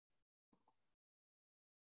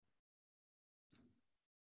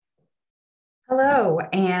Hello,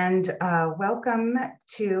 and welcome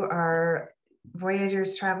to our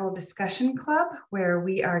Voyagers Travel Discussion Club, where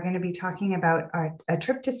we are going to be talking about a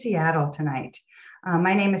trip to Seattle tonight.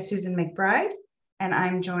 My name is Susan McBride, and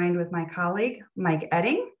I'm joined with my colleague, Mike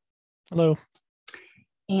Edding. Hello.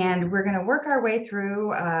 And we're going to work our way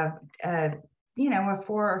through, a 4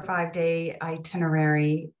 or 5 day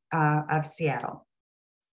itinerary of Seattle.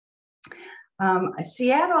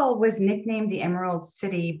 Seattle was nicknamed the Emerald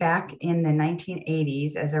City back in the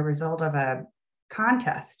 1980s as a result of a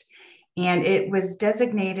contest. And it was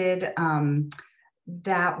designated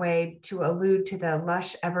that way to allude to the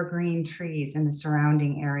lush evergreen trees in the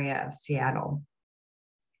surrounding area of Seattle.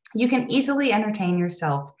 You can easily entertain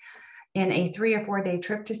yourself in a 3 or 4 day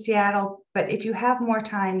trip to Seattle, but if you have more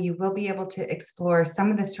time, you will be able to explore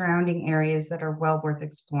some of the surrounding areas that are well worth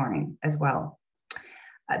exploring as well.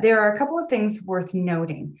 There are a couple of things worth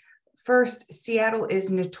noting. First, Seattle is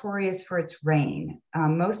notorious for its rain.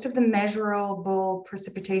 Most of the measurable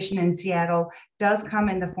precipitation in Seattle does come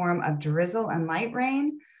in the form of drizzle and light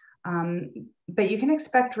rain, but you can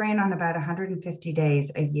expect rain on about 150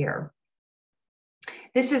 days a year.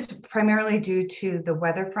 This is primarily due to the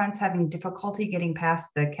weather fronts having difficulty getting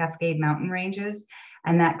past the Cascade Mountain ranges,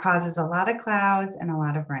 and that causes a lot of clouds and a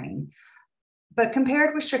lot of rain. But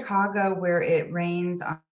compared with Chicago, where it rains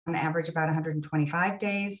on average about 125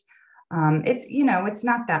 days, it's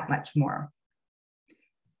not that much more.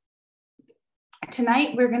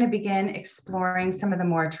 Tonight, we're going to begin exploring some of the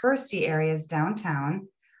more touristy areas downtown,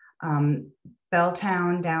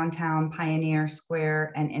 Belltown, Downtown, Pioneer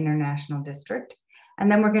Square, and International District. And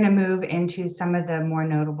then we're going to move into some of the more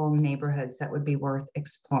notable neighborhoods that would be worth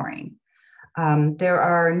exploring. There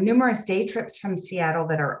are numerous day trips from Seattle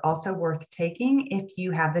that are also worth taking if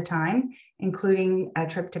you have the time, including a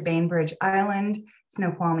trip to Bainbridge Island,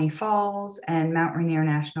 Snoqualmie Falls, and Mount Rainier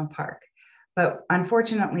National Park. But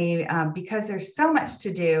unfortunately, because there's so much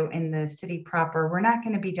to do in the city proper, we're not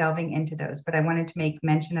going to be delving into those, but I wanted to make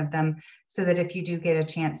mention of them so that if you do get a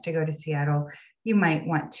chance to go to Seattle, you might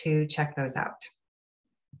want to check those out.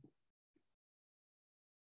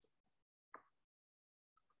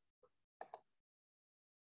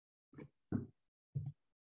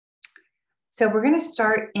 So we're going to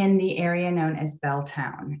start in the area known as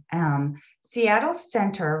Belltown. Seattle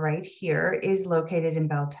Center right here is located in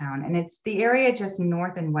Belltown, and it's the area just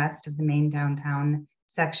north and west of the main downtown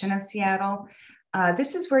section of Seattle.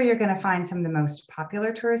 This is where you're going to find some of the most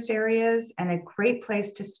popular tourist areas and a great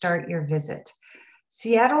place to start your visit.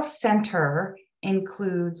 Seattle Center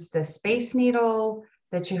includes the Space Needle,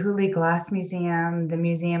 the Chihuly Glass Museum, the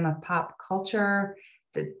Museum of Pop Culture,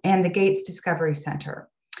 and the Gates Discovery Center.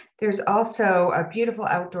 There's also a beautiful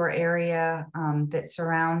outdoor area that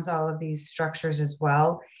surrounds all of these structures as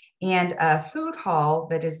well, and a food hall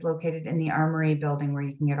that is located in the Armory building where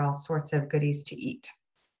you can get all sorts of goodies to eat.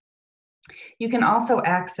 You can also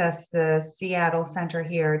access the Seattle Center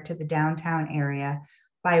here to the downtown area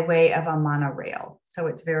by way of a monorail, so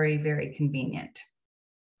it's very, very convenient.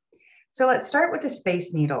 So let's start with the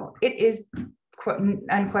Space Needle. It is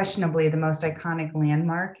unquestionably the most iconic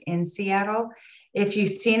landmark in Seattle. If you've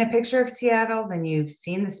seen a picture of Seattle, then you've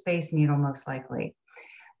seen the Space Needle most likely.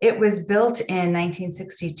 It was built in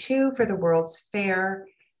 1962 for the World's Fair,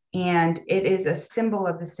 and it is a symbol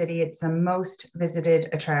of the city. It's the most visited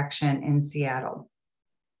attraction in Seattle.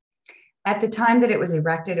 At the time that it was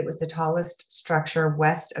erected, it was the tallest structure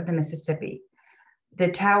west of the Mississippi. The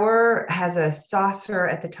tower has a saucer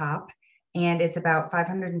at the top, and it's about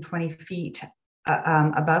 520 feet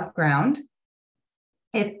above ground.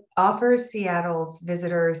 It offers Seattle's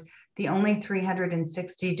visitors the only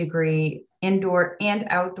 360-degree indoor and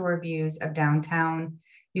outdoor views of downtown.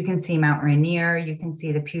 You can see Mount Rainier, you can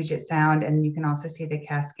see the Puget Sound, and you can also see the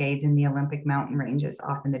Cascades and the Olympic mountain ranges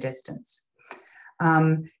off in the distance.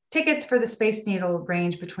 Tickets for the Space Needle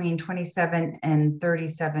range between $27 and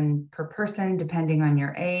 $37 per person, depending on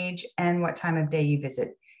your age and what time of day you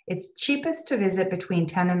visit. It's cheapest to visit between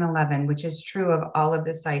 10 and 11, which is true of all of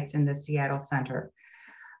the sites in the Seattle Center.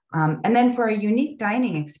 And then for a unique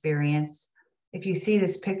dining experience, if you see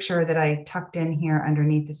this picture that I tucked in here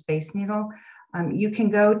underneath the Space Needle, you can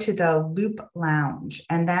go to the Loop Lounge,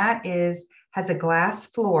 and that has a glass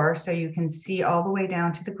floor so you can see all the way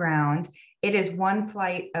down to the ground. It is one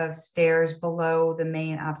flight of stairs below the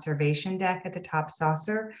main observation deck at the top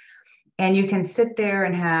saucer. And you can sit there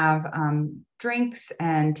and have drinks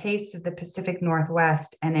and tastes of the Pacific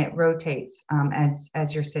Northwest, and it rotates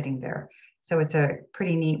as you're sitting there. So it's a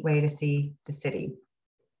pretty neat way to see the city.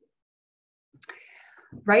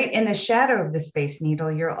 Right in the shadow of the Space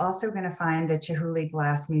Needle, you're also going to find the Chihuly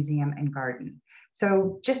Glass Museum and Garden.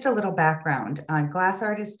 So just a little background. Glass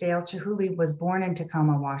artist Dale Chihuly was born in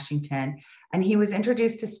Tacoma, Washington, and he was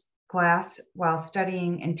introduced to glass while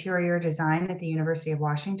studying interior design at the University of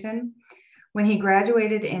Washington. When he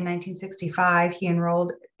graduated in 1965, he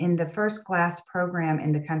enrolled in the first glass program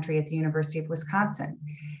in the country at the University of Wisconsin.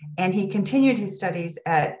 And he continued his studies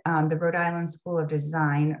at the Rhode Island School of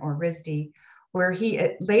Design, or RISD, where he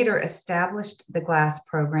later established the glass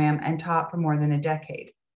program and taught for more than a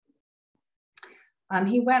decade.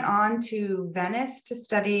 He went on to Venice to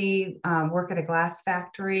study, work at a glass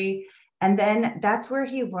factory, and then that's where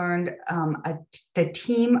he learned the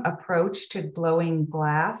team approach to blowing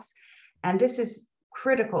glass. And this is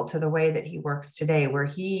critical to the way that he works today, where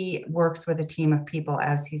he works with a team of people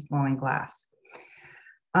as he's blowing glass.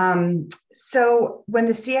 So when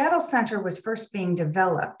the Seattle Center was first being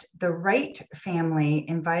developed, the Wright family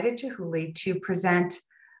invited Chihuly to present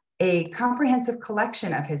a comprehensive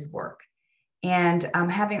collection of his work. And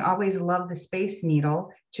having always loved the Space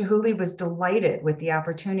Needle, Chihuly was delighted with the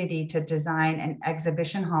opportunity to design an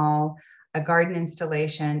exhibition hall, a garden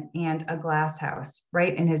installation, and a glass house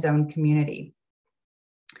right in his own community.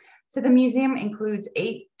 So the museum includes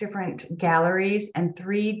 8 different galleries and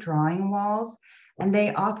 3 drawing walls, and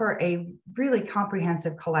they offer a really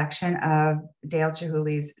comprehensive collection of Dale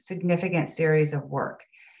Chihuly's significant series of work.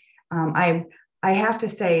 I have to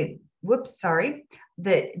say,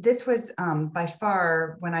 that this was by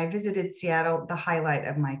far, when I visited Seattle, the highlight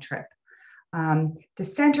of my trip. The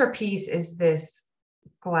centerpiece is this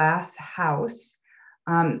glass house.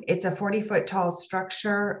 It's a 40-foot tall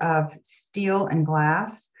structure of steel and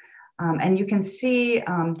glass. And you can see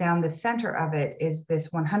down the center of it is this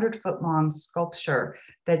 100-foot long sculpture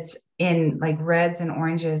that's in like reds and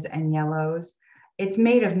oranges and yellows. It's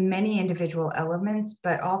made of many individual elements,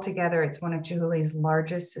 but altogether it's one of Chihuly's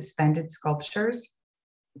largest suspended sculptures.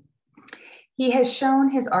 He has shown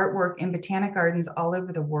his artwork in botanic gardens all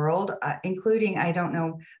over the world, including, I don't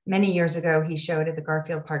know, many years ago, he showed at the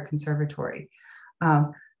Garfield Park Conservatory.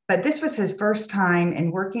 But this was his first time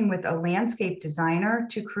in working with a landscape designer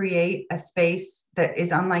to create a space that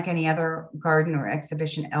is unlike any other garden or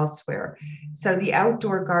exhibition elsewhere. So the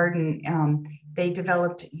outdoor garden, they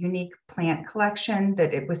developed unique plant collection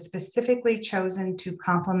that it was specifically chosen to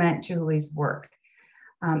complement Chihuly's work.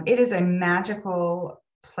 It is a magical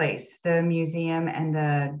place, the museum and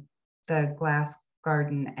the glass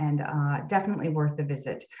garden, and definitely worth the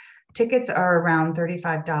visit. Tickets are around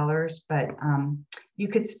 $35, but you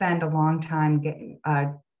could spend a long time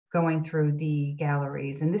going through the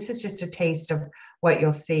galleries. And this is just a taste of what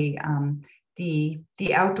you'll see.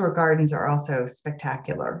 The outdoor gardens are also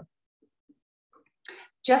spectacular.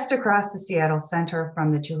 Just across the Seattle Center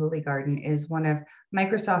from the Chihuly Garden is one of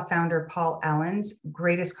Microsoft founder Paul Allen's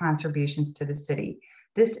greatest contributions to the city.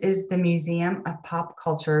 This is the Museum of Pop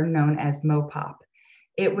Culture, known as MoPop.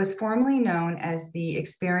 It was formerly known as the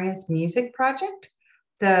Experience Music Project.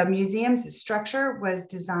 The museum's structure was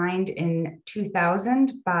designed in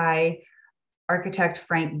 2000 by architect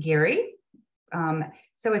Frank Gehry.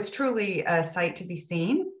 So it's truly a sight to be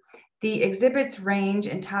seen. The exhibits range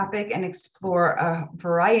in topic and explore a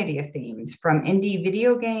variety of themes, from indie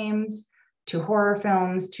video games to horror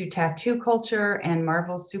films to tattoo culture and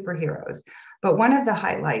Marvel superheroes. But one of the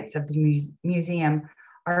highlights of the museum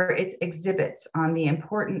are its exhibits on the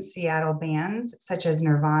important Seattle bands such as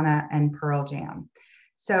Nirvana and Pearl Jam.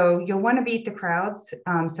 So you'll want to beat the crowds,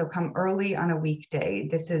 so come early on a weekday.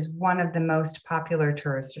 This is one of the most popular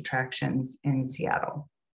tourist attractions in Seattle.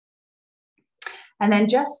 And then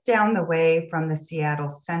just down the way from the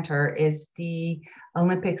Seattle Center is the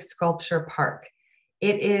Olympic Sculpture Park.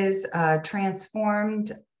 It is a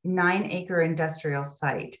transformed 9-acre industrial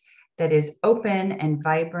site that is open and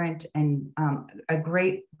vibrant and a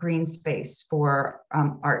great green space for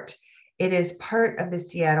art. It is part of the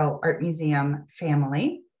Seattle Art Museum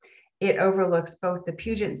family. It overlooks both the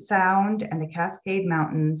Puget Sound and the Cascade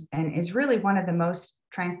Mountains and is really one of the most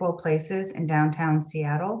tranquil places in downtown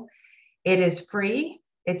Seattle. It is free,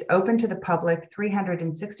 it's open to the public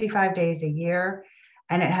 365 days a year,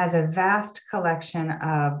 and it has a vast collection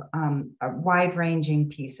of wide-ranging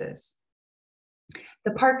pieces.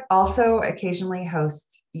 The park also occasionally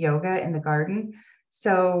hosts yoga in the garden,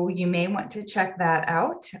 so you may want to check that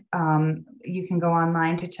out. You can go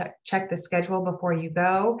online to check the schedule before you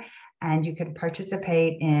go, and you can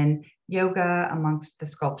participate in yoga amongst the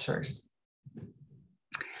sculptures.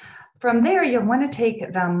 From there, you'll want to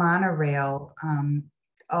take the monorail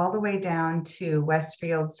all the way down to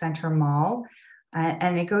Westfield Center Mall,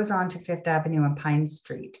 and it goes on to Fifth Avenue and Pine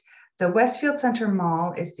Street. The Westfield Center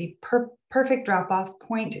Mall is the perfect drop-off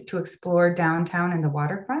point to explore downtown and the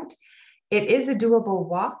waterfront. It is a doable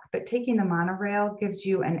walk, but taking the monorail gives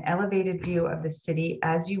you an elevated view of the city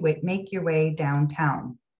as you make your way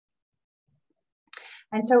downtown.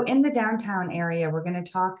 And so in the downtown area, we're going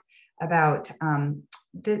to talk about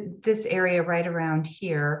this area right around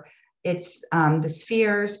here. It's the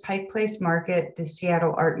Spheres, Pike Place Market, the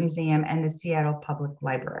Seattle Art Museum, and the Seattle Public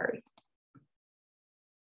Library.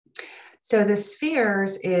 So the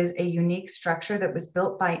Spheres is a unique structure that was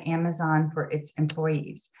built by Amazon for its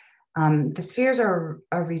employees. The Spheres are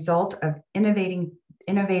a result of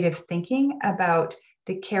innovative thinking about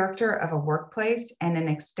the character of a workplace and an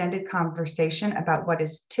extended conversation about what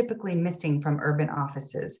is typically missing from urban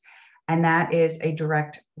offices, and that is a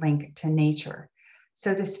direct link to nature.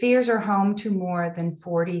 So the Spheres are home to more than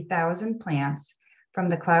 40,000 plants from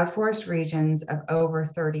the cloud forest regions of over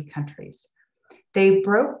 30 countries. They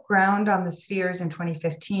broke ground on the Spheres in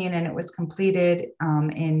 2015, and it was completed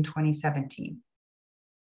in 2017.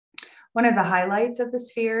 One of the highlights of the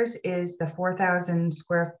Spheres is the 4,000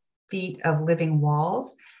 square feet of living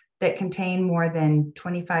walls that contain more than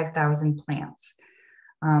 25,000 plants.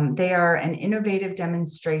 They are an innovative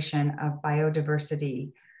demonstration of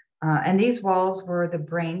biodiversity. And these walls were the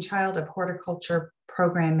brainchild of horticulture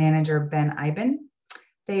program manager Ben Iben.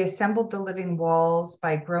 They assembled the living walls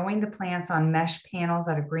by growing the plants on mesh panels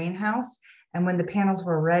at a greenhouse. And when the panels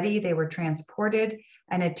were ready, they were transported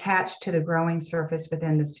and attached to the growing surface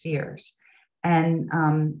within the Spheres.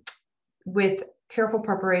 And with careful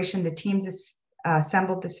preparation, the teams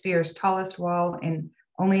assembled the Sphere's tallest wall in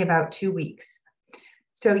only about 2 weeks.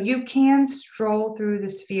 So you can stroll through the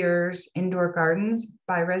Sphere's indoor gardens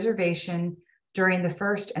by reservation during the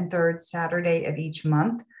first and third Saturday of each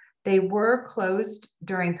month. They were closed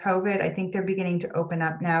during COVID. I think they're beginning to open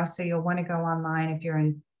up now. So you'll want to go online if you're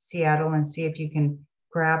in Seattle and see if you can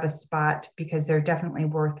grab a spot, because they're definitely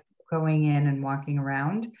worth going in and walking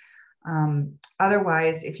around.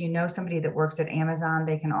 Otherwise, if you know somebody that works at Amazon,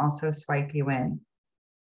 they can also swipe you in.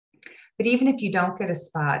 But even if you don't get a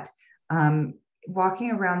spot,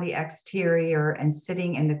 walking around the exterior and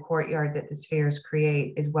sitting in the courtyard that the Spheres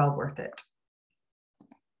create is well worth it.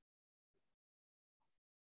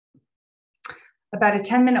 About a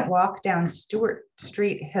 10-minute walk down Stewart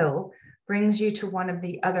Street Hill brings you to one of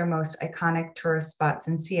the other most iconic tourist spots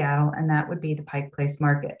in Seattle, and that would be the Pike Place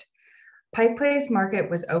Market. Pike Place Market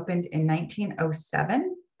was opened in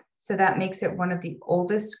 1907, so that makes it one of the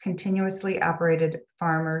oldest continuously operated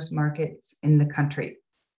farmers markets in the country.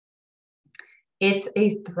 It's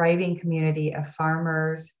a thriving community of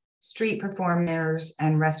farmers, street performers,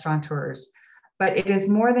 and restaurateurs, but it is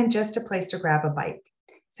more than just a place to grab a bite.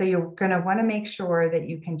 So you're going to want to make sure that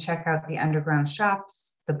you can check out the underground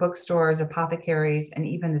shops, the bookstores, apothecaries, and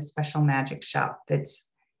even the special magic shop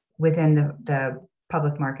that's within the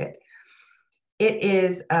public market. It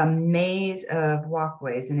is a maze of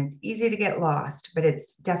walkways, and it's easy to get lost, but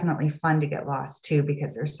it's definitely fun to get lost too,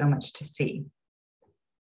 because there's so much to see.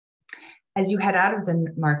 As you head out of the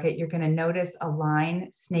market, you're going to notice a line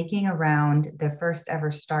snaking around the first ever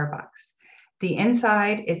Starbucks. The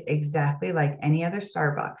inside is exactly like any other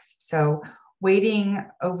Starbucks. So waiting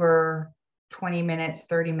over 20 minutes,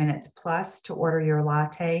 30 minutes plus to order your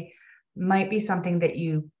latte might be something that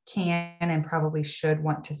you can and probably should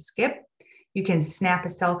want to skip. You can snap a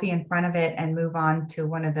selfie in front of it and move on to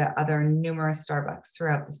one of the other numerous Starbucks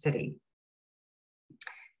throughout the city.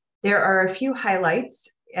 There are a few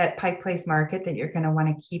highlights at Pike Place Market that you're going to want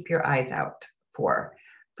to keep your eyes out for.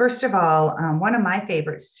 First of all, one of my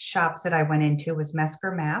favorite shops that I went into was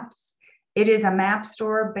Mesker Maps. It is a map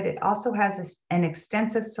store, but it also has an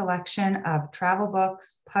extensive selection of travel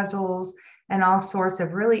books, puzzles, and all sorts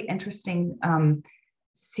of really interesting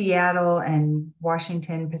Seattle and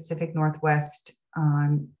Washington Pacific Northwest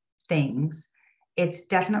things. It's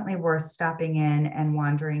definitely worth stopping in and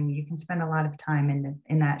wandering. You can spend a lot of time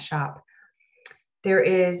in that shop. There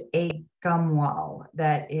is a gum wall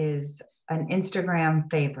that is an Instagram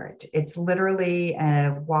favorite. It's literally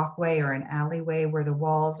a walkway or an alleyway where the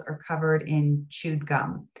walls are covered in chewed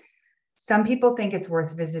gum. Some people think it's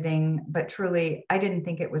worth visiting, but truly, I didn't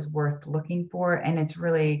think it was worth looking for, and it's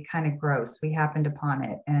really kind of gross. We happened upon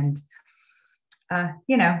it, and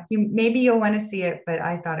maybe you'll want to see it, but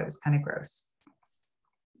I thought it was kind of gross.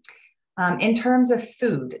 In terms of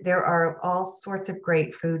food, there are all sorts of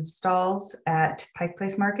great food stalls at Pike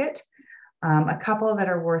Place Market. A couple that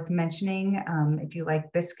are worth mentioning, if you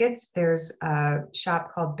like biscuits, there's a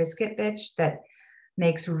shop called Biscuit Bitch that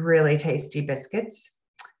makes really tasty biscuits.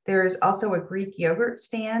 There's also a Greek yogurt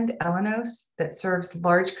stand, Elenos, that serves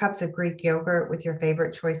large cups of Greek yogurt with your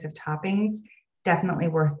favorite choice of toppings. Definitely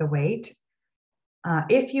worth the wait.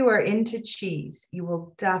 If you are into cheese, you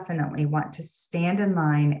will definitely want to stand in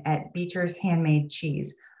line at Beecher's Handmade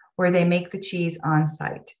Cheese, where they make the cheese on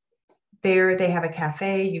site. There they have a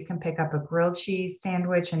cafe. You can pick up a grilled cheese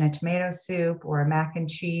sandwich and a tomato soup or a mac and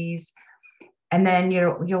cheese. And then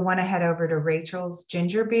you'll want to head over to Rachel's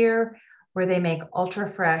Ginger Beer, where they make ultra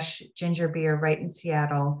fresh ginger beer right in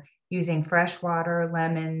Seattle using fresh water,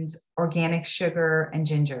 lemons, organic sugar, and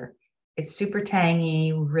ginger. It's super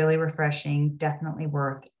tangy, really refreshing, definitely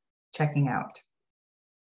worth checking out.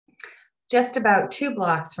 Just about 2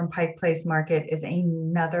 blocks from Pike Place Market is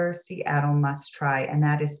another Seattle must try, and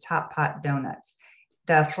that is Top Pot Donuts.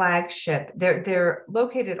 The flagship, they're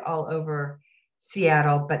located all over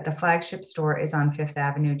Seattle, but the flagship store is on Fifth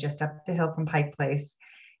Avenue, just up the hill from Pike Place.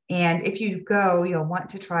 And if you go, you'll want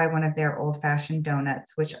to try one of their old-fashioned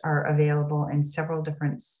donuts, which are available in several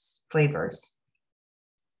different flavors.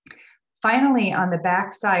 Finally, on the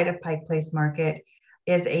back side of Pike Place Market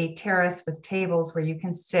is a terrace with tables where you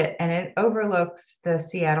can sit, and it overlooks the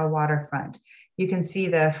Seattle waterfront. You can see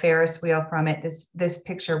the Ferris wheel from it. This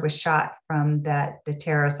picture was shot from the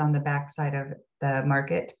terrace on the back side of the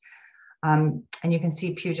market. And you can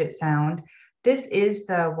see Puget Sound. This is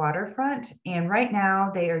the waterfront, and right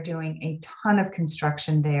now they are doing a ton of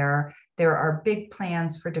construction there. There are big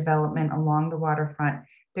plans for development along the waterfront.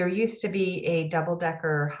 There used to be a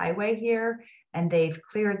double-decker highway here, and they've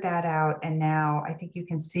cleared that out, and now I think you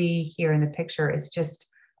can see here in the picture,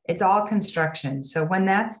 it's all construction. So when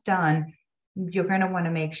that's done, you're going to want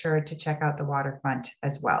to make sure to check out the waterfront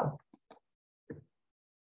as well.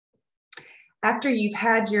 After you've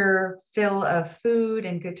had your fill of food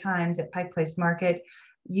and good times at Pike Place Market,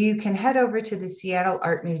 you can head over to the Seattle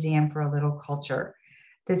Art Museum for a little culture.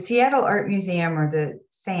 The Seattle Art Museum, or the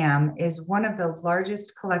SAM, is one of the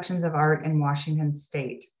largest collections of art in Washington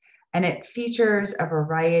State, and it features a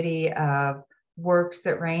variety of works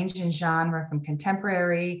that range in genre from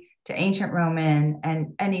contemporary to ancient Roman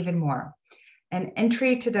and even more. An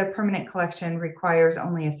entry to the permanent collection requires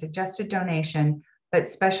only a suggested donation, but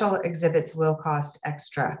special exhibits will cost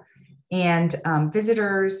extra. And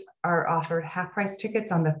visitors are offered half-price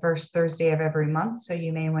tickets on the first Thursday of every month, so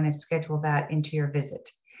you may want to schedule that into your visit.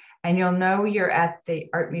 And you'll know you're at the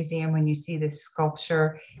art museum when you see this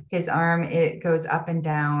sculpture. His arm, it goes up and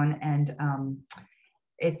down, and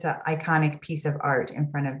it's an iconic piece of art in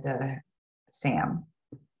front of the SAM.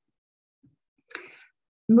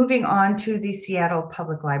 Moving on to the Seattle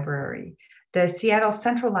Public Library. The Seattle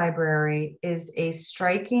Central Library is a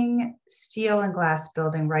striking steel and glass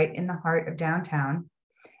building right in the heart of downtown.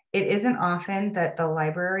 It isn't often that the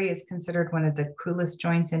library is considered one of the coolest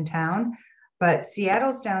joints in town, but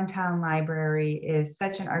Seattle's downtown library is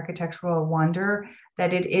such an architectural wonder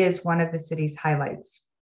that it is one of the city's highlights.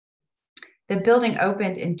 The building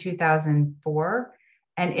opened in 2004,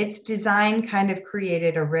 and its design kind of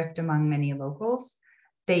created a rift among many locals.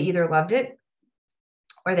 They either loved it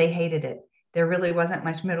or they hated it. There really wasn't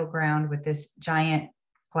much middle ground with this giant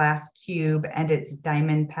glass cube and its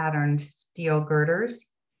diamond patterned steel girders.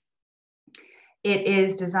 It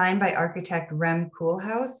is designed by architect Rem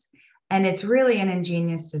Koolhaus, and it's really an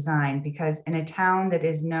ingenious design because in a town that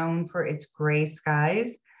is known for its gray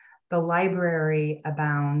skies, the library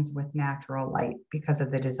abounds with natural light because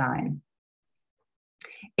of the design.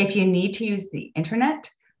 If you need to use the internet,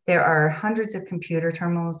 there are hundreds of computer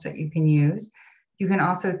terminals that you can use. You can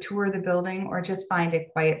also tour the building or just find a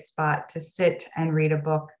quiet spot to sit and read a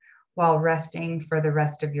book while resting for the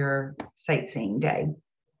rest of your sightseeing day.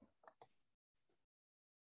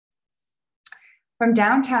 From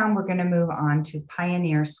downtown, we're going to move on to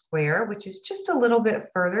Pioneer Square, which is just a little bit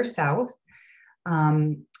further south.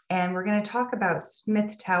 And we're going to talk about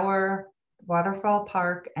Smith Tower, Waterfall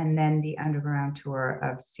Park, and then the underground tour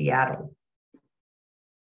of Seattle.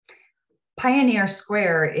 Pioneer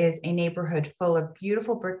Square is a neighborhood full of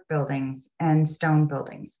beautiful brick buildings and stone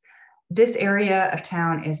buildings. This area of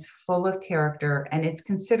town is full of character, and it's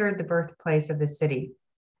considered the birthplace of the city.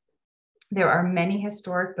 There are many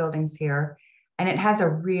historic buildings here, and it has a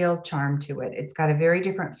real charm to it. It's got a very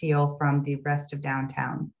different feel from the rest of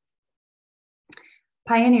downtown.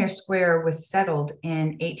 Pioneer Square was settled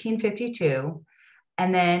in 1852,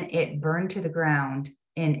 and then it burned to the ground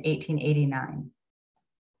in 1889.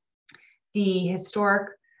 The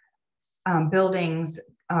historic buildings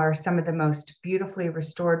are some of the most beautifully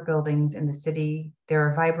restored buildings in the city. There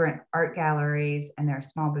are vibrant art galleries and there are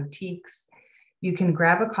small boutiques. You can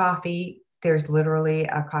grab a coffee. There's literally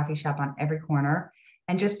a coffee shop on every corner.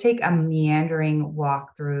 and just take a meandering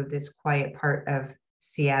walk through this quiet part of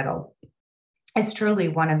Seattle. It's truly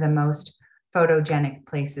one of the most photogenic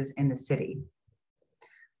places in the city.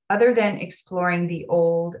 Other than exploring the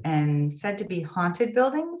old and said to be haunted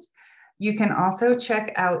buildings, you can also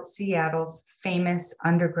check out Seattle's famous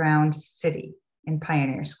underground city in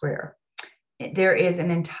Pioneer Square. There is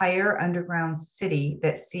an entire underground city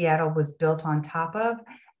that Seattle was built on top of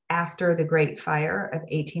after the Great Fire of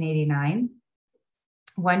 1889.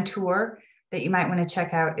 One tour that you might want to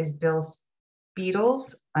check out is Bill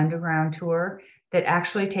Beadle's underground tour that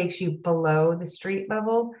actually takes you below the street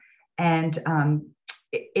level. And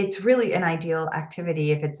it's really an ideal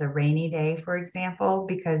activity if it's a rainy day, for example,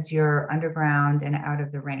 because you're underground and out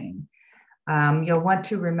of the rain. You'll want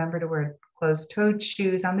to remember to wear closed-toed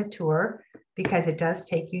shoes on the tour because it does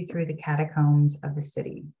take you through the catacombs of the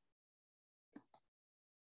city.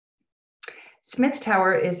 Smith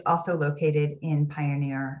Tower is also located in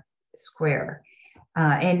Pioneer Square.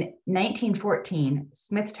 In 1914,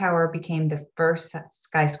 Smith Tower became the first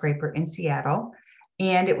skyscraper in Seattle,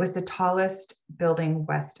 and it was the tallest building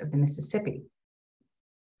west of the Mississippi.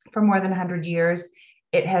 For more than 100 years,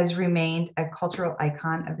 it has remained a cultural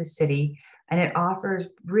icon of the city, and it offers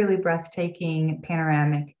really breathtaking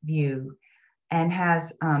panoramic view and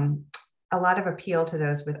has a lot of appeal to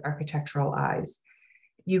those with architectural eyes.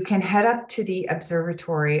 You can head up to the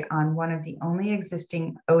observatory on one of the only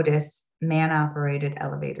existing Otis man-operated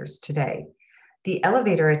elevators today. The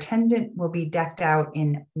elevator attendant will be decked out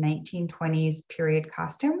in 1920s period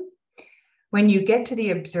costume. When you get to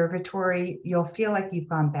the observatory, you'll feel like you've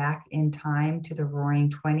gone back in time to the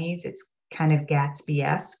Roaring 20s. It's kind of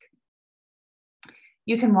Gatsby-esque.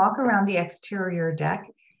 You can walk around the exterior deck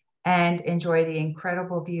and enjoy the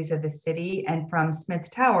incredible views of the city. And from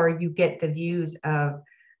Smith Tower, you get the views of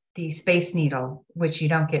the Space Needle, which you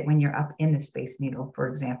don't get when you're up in the Space Needle, for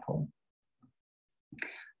example.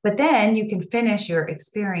 But then you can finish your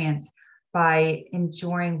experience by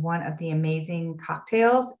enjoying one of the amazing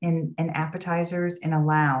cocktails and appetizers in a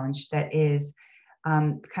lounge that is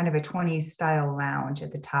kind of a 20s style lounge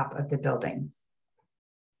at the top of the building.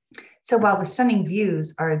 So while the stunning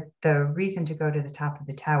views are the reason to go to the top of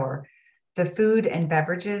the tower, the food and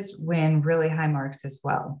beverages win really high marks as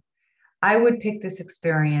well. I would pick this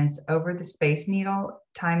experience over the Space Needle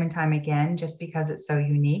time and time again, just because it's so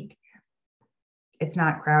unique. It's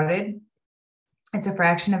not crowded. It's a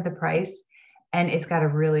fraction of the price, and it's got a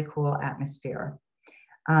really cool atmosphere.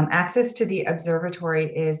 Access to the observatory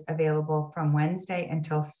is available from Wednesday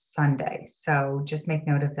until Sunday, so just make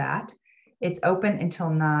note of that. It's open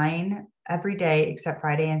until 9 every day except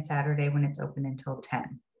Friday and Saturday when it's open until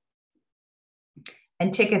 10.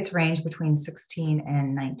 And tickets range between $16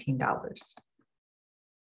 and $19.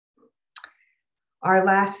 Our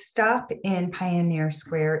last stop in Pioneer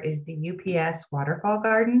Square is the UPS Waterfall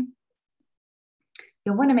Garden.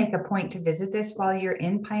 You'll want to make a point to visit this while you're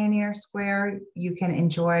in Pioneer Square. You can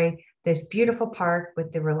enjoy this beautiful park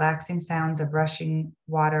with the relaxing sounds of rushing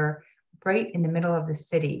water right in the middle of the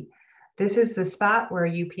city. This is the spot where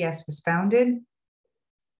UPS was founded,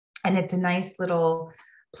 and it's a nice little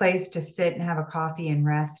place to sit and have a coffee and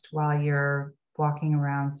rest while you're walking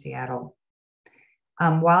around Seattle.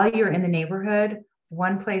 While you're in the neighborhood,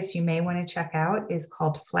 one place you may want to check out is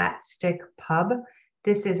called Flat Stick Pub.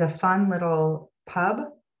 This is a fun little pub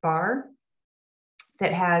bar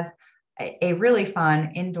that has a really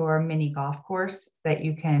fun indoor mini golf course that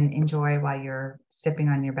you can enjoy while you're sipping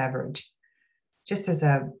on your beverage, just as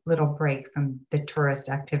a little break from the tourist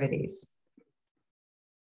activities.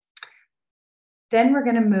 Then we're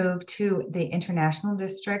going to move to the International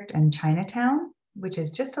District and Chinatown, which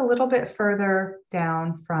is just a little bit further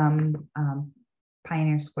down from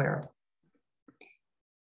Pioneer Square.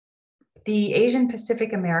 The Asian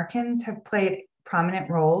Pacific Americans have played prominent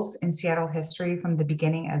roles in Seattle history from the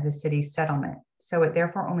beginning of the city's settlement. So it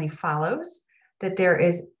therefore only follows that there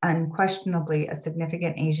is unquestionably a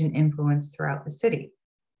significant Asian influence throughout the city.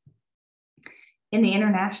 In the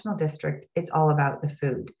International District, it's all about the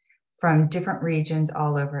food from different regions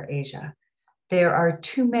all over Asia. There are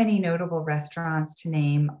too many notable restaurants to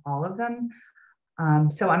name all of them.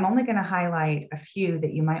 So I'm only going to highlight a few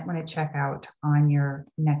that you might want to check out on your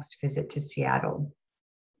next visit to Seattle.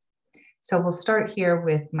 So we'll start here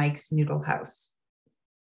with Mike's Noodle House.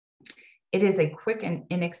 It is a quick and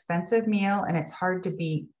inexpensive meal, and it's hard to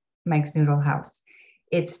beat Mike's Noodle House.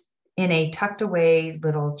 It's in a tucked away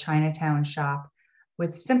little Chinatown shop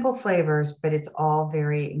with simple flavors, but it's all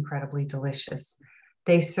very incredibly delicious.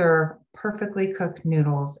 They serve perfectly cooked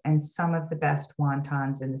noodles and some of the best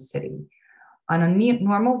wontons in the city. On a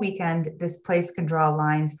normal weekend, this place can draw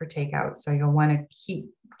lines for takeout, so you'll want to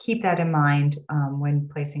keep that in mind when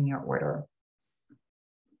placing your order.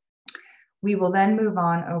 We will then move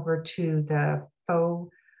on over to the Faux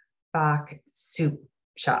Bach soup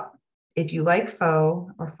shop. If you like pho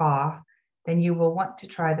or pho, then you will want to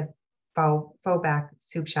try the Faux Bach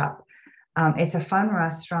soup shop. It's a fun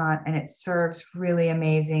restaurant, and it serves really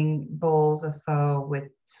amazing bowls of pho with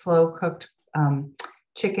slow cooked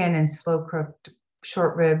chicken and slow cooked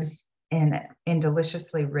short ribs in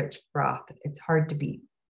deliciously rich broth. It's hard to beat.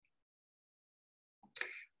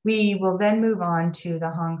 We will then move on to the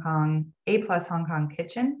A+ Hong Kong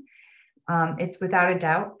Kitchen. It's without a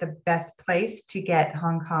doubt the best place to get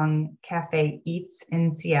Hong Kong cafe eats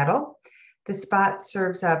in Seattle. The spot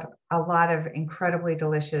serves up a lot of incredibly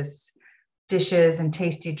delicious dishes and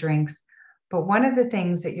tasty drinks. But one of the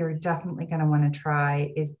things that you're definitely going to want to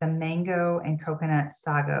try is the mango and coconut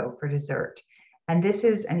sago for dessert. And this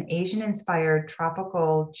is an Asian-inspired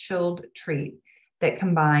tropical chilled treat that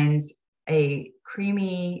combines a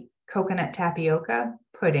creamy coconut tapioca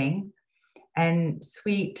pudding and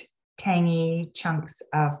sweet, tangy chunks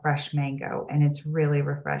of fresh mango. And it's really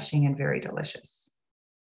refreshing and very delicious.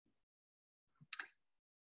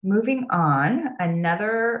 Moving on,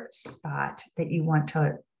 another spot that you want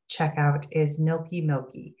to check out is Milky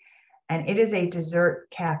Milky. And it is a dessert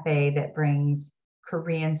cafe that brings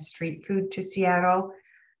Korean street food to Seattle.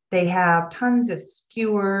 They have tons of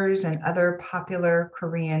skewers and other popular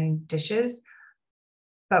Korean dishes.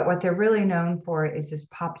 But what they're really known for is this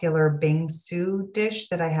popular bingsu dish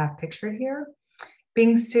that I have pictured here.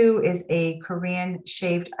 Bingsu is a Korean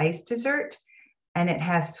shaved ice dessert, and it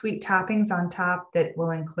has sweet toppings on top that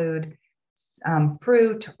will include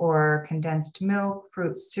fruit or condensed milk,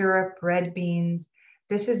 fruit syrup, red beans.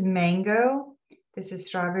 This is mango. This is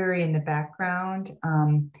strawberry in the background.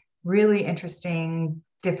 Really interesting,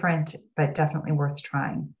 different, but definitely worth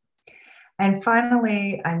trying. And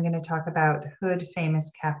finally, I'm going to talk about Hood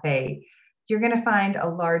Famous Cafe. You're going to find a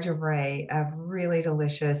large array of really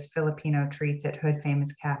delicious Filipino treats at Hood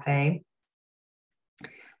Famous Cafe.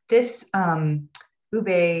 This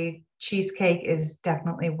ube cheesecake is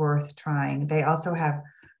definitely worth trying. They also have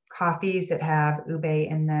coffees that have ube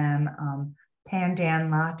in them, pandan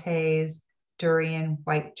lattes, durian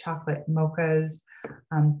white chocolate mochas.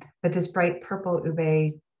 But this bright purple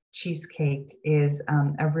ube cheesecake is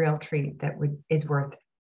a real treat that is worth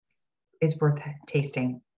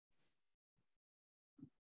tasting.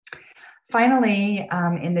 Finally,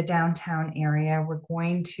 in the downtown area, we're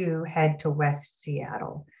going to head to West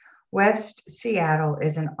Seattle. West Seattle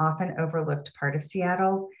is an often overlooked part of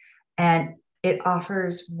Seattle, and it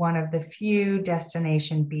offers one of the few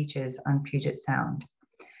destination beaches on Puget Sound.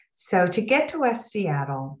 So to get to West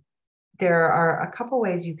Seattle, there are a couple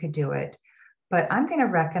ways you could do it, but I'm going to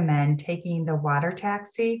recommend taking the water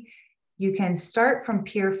taxi. You can start from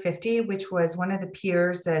Pier 50, which was one of the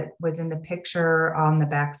piers that was in the picture on the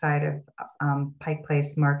backside of Pike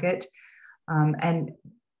Place Market. And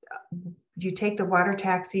you take the water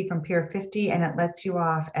taxi from Pier 50 and it lets you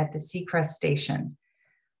off at the Seacrest Station,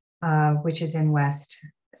 which is in West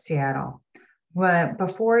Seattle. Well,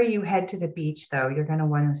 before you head to the beach, though, you're going to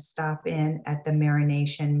want to stop in at the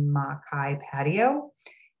Marination Ma Kai patio.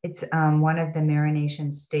 It's one of the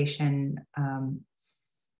Marination Station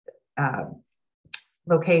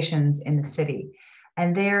locations in the city.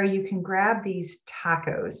 And there you can grab these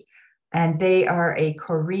tacos, and they are a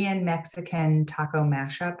Korean Mexican taco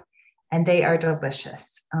mashup, and they are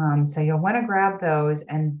delicious. So you'll want to grab those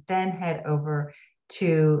and then head over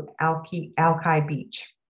to Alki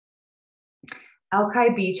Beach. Alki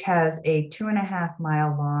Beach has a 2.5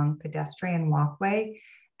 mile long pedestrian walkway.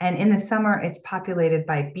 And in the summer, it's populated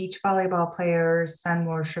by beach volleyball players, sun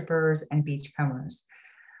worshipers, and beachcombers.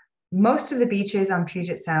 Most of the beaches on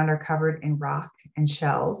Puget Sound are covered in rock and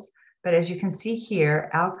shells. But as you can see here,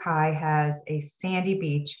 Alki has a sandy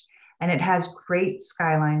beach, and it has great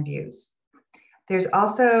skyline views. There's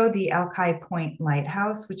also the Alki Point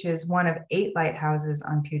Lighthouse, which is one of 8 lighthouses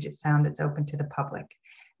on Puget Sound that's open to the public.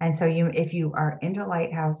 And so if you are into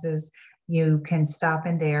lighthouses, you can stop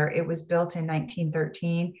in there. It was built in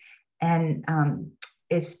 1913 and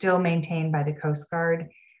is still maintained by the Coast Guard.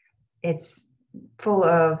 It's full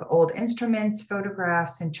of old instruments,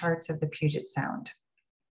 photographs, and charts of the Puget Sound.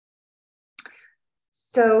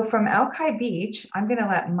 So from Alki Beach, I'm going to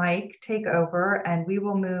let Mike take over, and we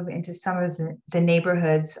will move into some of the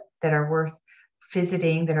neighborhoods that are worth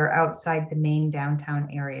visiting that are outside the main downtown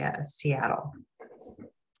area of Seattle.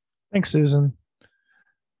 Thanks, Susan.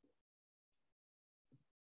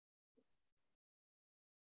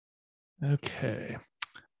 Okay.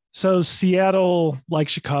 So Seattle, like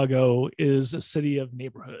Chicago, is a city of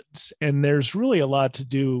neighborhoods, and there's really a lot to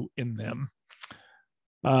do in them.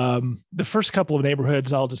 The first couple of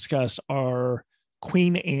neighborhoods I'll discuss are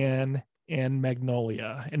Queen Anne and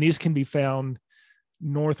Magnolia, and these can be found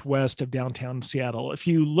northwest of downtown Seattle. If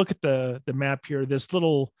you look at the map here, this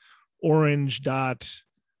little orange dot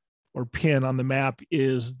or pin on the map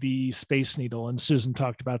is the Space Needle, and Susan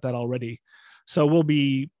talked about that already. So we'll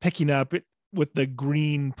be picking up it with the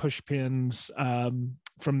green push pins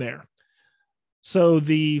from there. So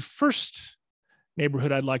the first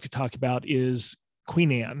neighborhood I'd like to talk about is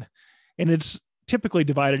Queen Anne, and it's typically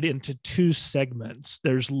divided into two segments.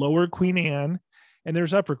 There's Lower Queen Anne and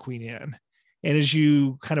there's Upper Queen Anne. And as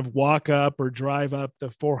you kind of walk up or drive up the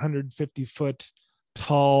 450-foot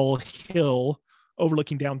tall hill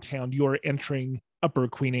overlooking downtown, you are entering Upper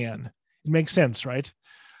Queen Anne. It makes sense, right?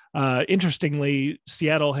 Interestingly,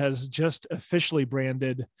 Seattle has just officially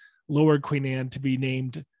branded Lower Queen Anne to be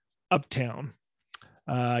named Uptown.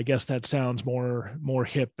 I guess that sounds more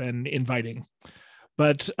hip and inviting.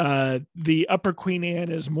 But the Upper Queen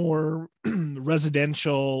Anne is more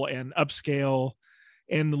residential and upscale,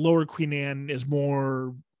 and the Lower Queen Anne is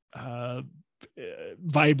more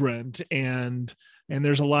vibrant and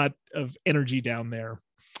there's a lot of energy down there.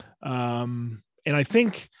 And I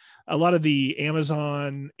think a lot of the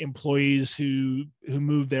Amazon employees who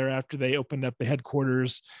moved there after they opened up the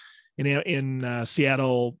headquarters in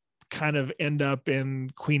Seattle kind of end up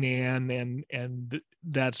in Queen Anne and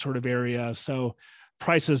that sort of area. So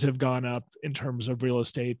prices have gone up in terms of real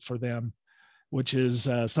estate for them, which is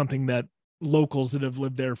something that locals that have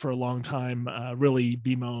lived there for a long time really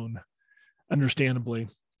bemoan, understandably.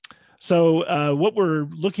 So what we're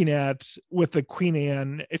looking at with the Queen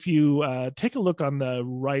Anne, if you take a look on the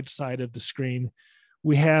right side of the screen,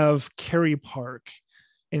 we have Kerry Park.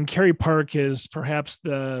 And Kerry Park is perhaps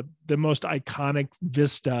the most iconic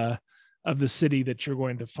vista of the city that you're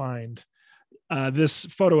going to find. This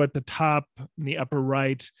photo at the top in the upper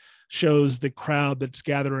right shows the crowd that's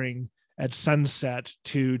gathering at sunset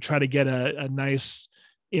to try to get a nice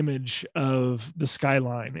image of the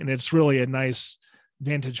skyline. And it's really a nice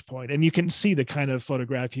vantage point. And you can see the kind of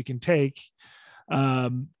photograph you can take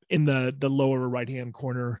in the lower right-hand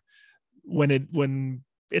corner when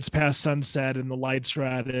it's past sunset and the lights are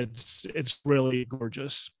at it. It's really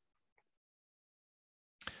gorgeous.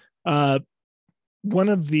 One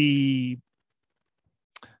of the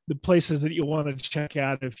places that you want to check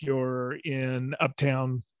out if you're in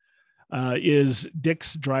Uptown is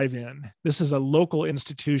Dick's Drive-In. This is a local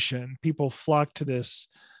institution. People flock to this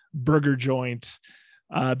burger joint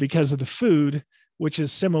because of the food, which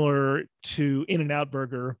is similar to In-N-Out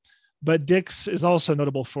Burger, but Dick's is also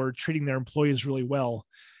notable for treating their employees really well.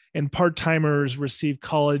 And part-timers receive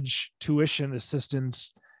college tuition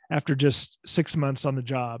assistance after just 6 months on the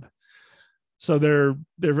job. So they're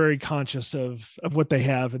very conscious of what they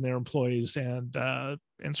have in their employees and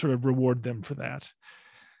sort of reward them for that.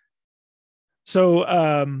 So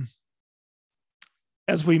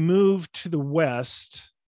as we move to the west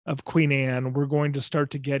of Queen Anne, we're going to start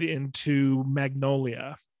to get into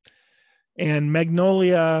Magnolia. And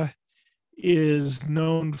Magnolia is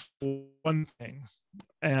known for one thing,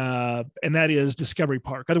 and that is Discovery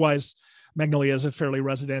Park. Otherwise, Magnolia is a fairly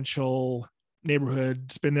residential neighborhood.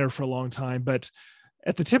 It's been there for a long time, but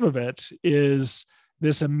at the tip of it is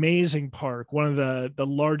this amazing park, one of the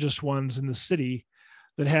largest ones in the city,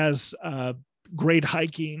 that has great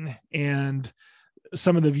hiking, and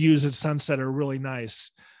some of the views at sunset are really nice.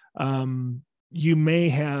 You may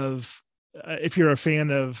have, if you're a fan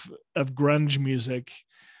of grunge music,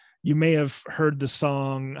 you may have heard the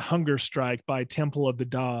song Hunger Strike by Temple of the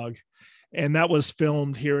Dog. And that was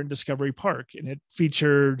filmed here in Discovery Park. And it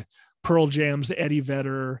featured Pearl Jam's Eddie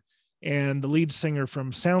Vedder and the lead singer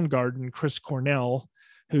from Soundgarden, Chris Cornell,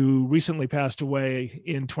 who recently passed away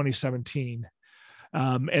in 2017.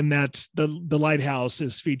 And that the lighthouse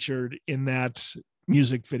is featured in that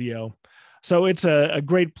music video. So it's a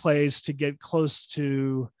great place to get close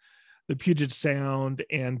to the Puget Sound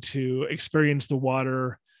and to experience the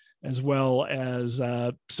water, as well as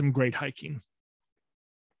some great hiking.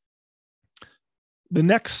 The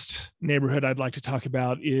next neighborhood I'd like to talk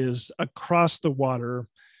about is across the water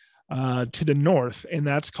to the north, and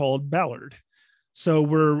that's called Ballard. So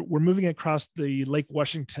we're moving across the Lake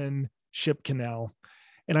Washington Ship Canal.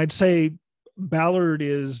 And I'd say Ballard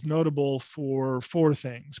is notable for four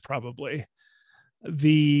things, probably.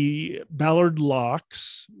 The Ballard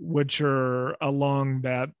Locks, which are along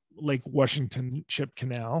that Lake Washington Ship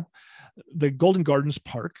Canal, the Golden Gardens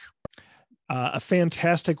Park, a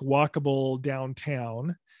fantastic walkable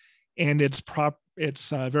downtown, and its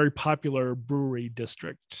It's a very popular brewery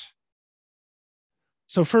district.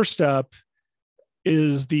 So first up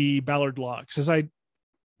is the Ballard Locks. As I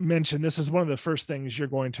mentioned, this is one of the first things you're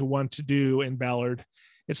going to want to do in Ballard.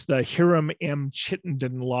 It's the Hiram M.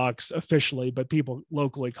 Chittenden Locks officially, but people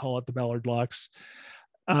locally call it the Ballard Locks.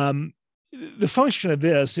 The function of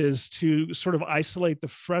this is to sort of isolate the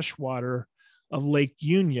fresh water of Lake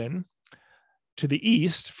Union to the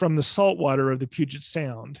east from the salt water of the Puget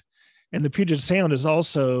Sound. And the Puget Sound is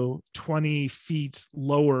also 20 feet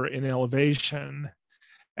lower in elevation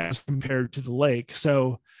as compared to the lake.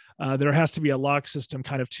 So there has to be a lock system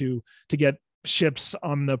kind of to get ships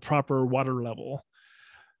on the proper water level.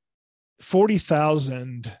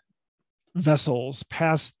 40,000 vessels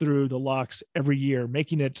pass through the locks every year,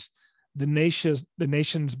 making it the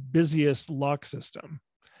nation's busiest lock system.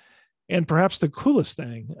 And perhaps the coolest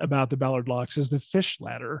thing about the Ballard Locks is the fish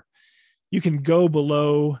ladder. You can go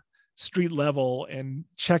below street level and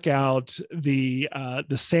check out the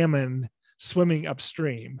salmon swimming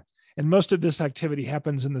upstream. And most of this activity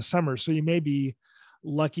happens in the summer, so you may be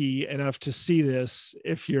lucky enough to see this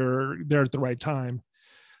if you're there at the right time.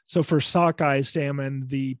 So for sockeye salmon,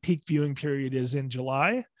 the peak viewing period is in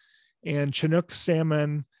July, and Chinook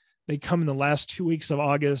salmon, they come in the last 2 weeks of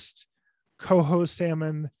August. Coho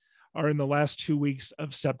salmon are in the last 2 weeks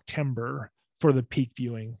of September for the peak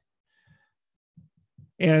viewing.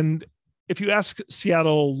 And if you ask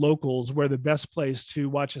Seattle locals where the best place to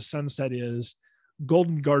watch a sunset is,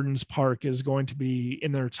 Golden Gardens Park is going to be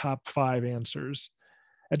in their top 5 answers.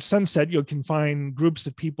 At sunset, you can find groups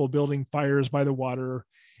of people building fires by the water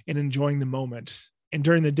and enjoying the moment. And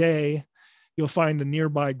during the day, you'll find a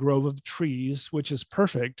nearby grove of trees, which is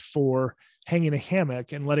perfect for hanging a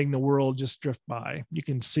hammock and letting the world just drift by. You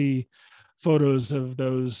can see photos of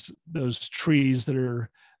those trees that are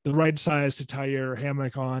the right size to tie your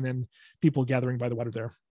hammock on, and people gathering by the water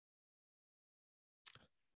there.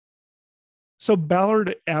 So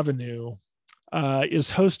Ballard Avenue is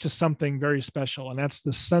host to something very special, and that's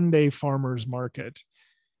the Sunday Farmers Market.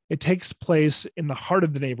 It takes place in the heart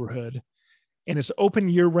of the neighborhood, and it's open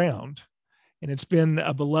year-round. And it's been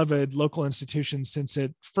a beloved local institution since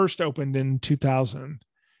it first opened in 2000.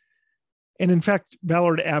 And in fact,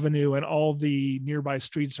 Ballard Avenue and all the nearby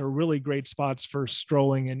streets are really great spots for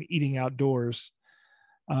strolling and eating outdoors.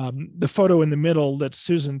 The photo in the middle that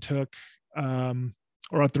Susan took,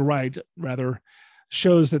 or at the right rather,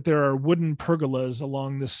 shows that there are wooden pergolas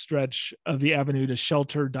along this stretch of the avenue to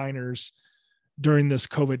shelter diners during this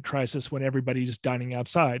COVID crisis when everybody's dining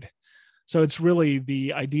outside. So it's really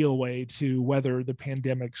the ideal way to weather the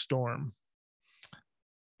pandemic storm.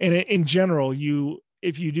 And in general,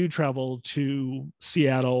 if you do travel to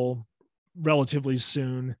Seattle relatively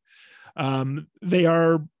soon, they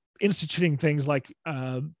are instituting things like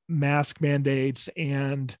mask mandates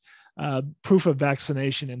and proof of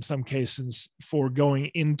vaccination in some cases for going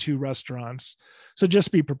into restaurants. So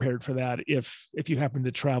just be prepared for that if you happen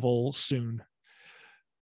to travel soon.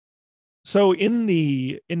 So in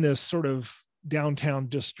this sort of downtown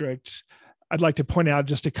district, I'd like to point out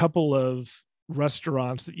just a couple of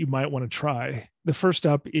restaurants that you might want to try. The first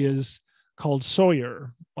up is called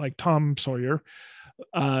Sawyer, like Tom Sawyer.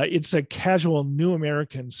 It's a casual new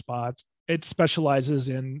American spot. It specializes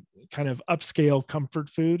in kind of upscale comfort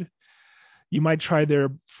food. You might try their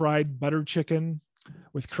fried butter chicken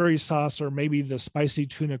with curry sauce or maybe the spicy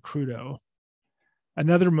tuna crudo.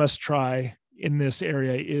 Another must try in this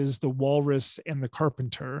area is the Walrus and the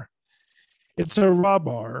Carpenter. It's a raw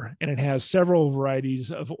bar, and it has several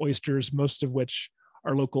varieties of oysters, most of which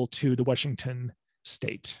are local to the Washington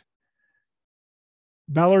state.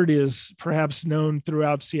 Ballard is perhaps known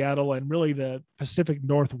throughout Seattle and really the Pacific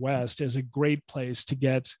Northwest as a great place to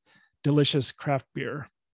get delicious craft beer.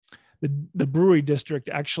 The brewery district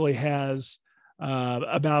actually has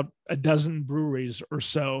about a dozen breweries or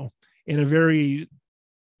so in a very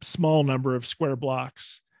small number of square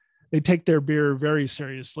blocks. They take their beer very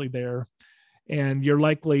seriously there, and you're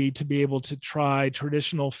likely to be able to try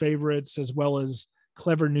traditional favorites as well as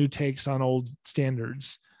clever new takes on old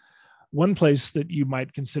standards. One place that you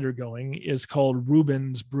might consider going is called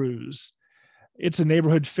Reuben's Brews. It's a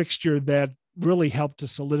neighborhood fixture that really helped to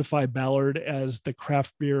solidify Ballard as the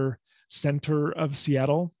craft beer center of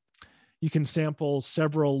Seattle. You can sample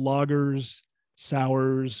several lagers,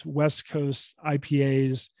 sours, West Coast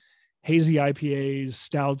IPAs, hazy IPAs,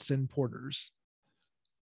 stouts, and porters.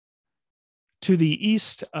 To the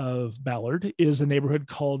east of Ballard is a neighborhood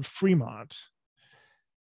called Fremont.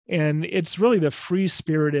 And it's really the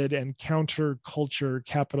free-spirited and counterculture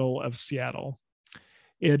capital of Seattle.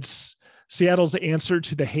 It's Seattle's answer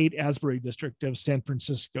to the Haight-Ashbury district of San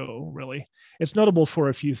Francisco, really. It's notable for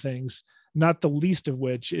a few things, not the least of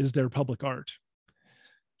which is their public art.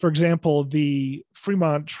 For example, the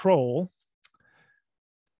Fremont Troll,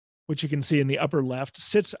 which you can see in the upper left,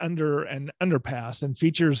 sits under an underpass and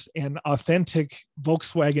features an authentic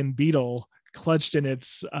Volkswagen Beetle clutched in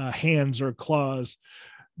its hands or claws.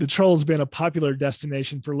 The Troll's been a popular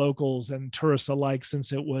destination for locals and tourists alike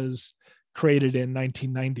since it was created in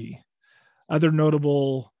 1990. Other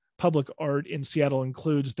notable public art in Seattle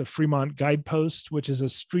includes the Fremont Guidepost, which is a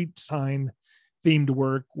street sign themed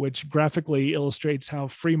work which graphically illustrates how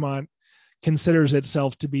Fremont considers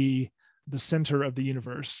itself to be the center of the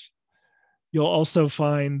universe. You'll also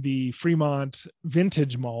find the Fremont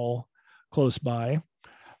Vintage Mall close by,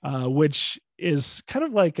 which is kind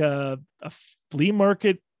of like a flea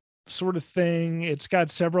market sort of thing. It's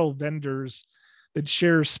got several vendors that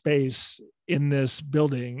share space in this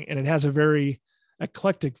building, and it has a very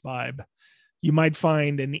eclectic vibe. You might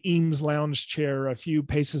find an Eames lounge chair a few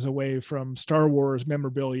paces away from Star Wars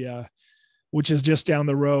memorabilia, which is just down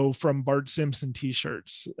the row from Bart Simpson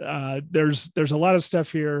t-shirts. There's a lot of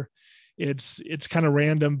stuff here. It's kind of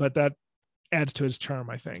random, but that adds to its charm,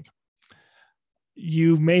 I think.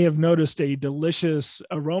 You may have noticed a delicious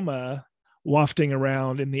aroma wafting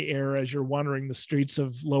around in the air as you're wandering the streets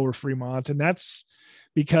of Lower Fremont, and that's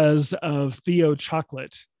because of Theo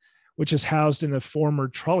chocolate, which is housed in a former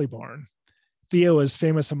trolley barn. Theo is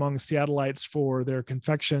famous among Seattleites for their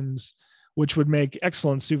confections, which would make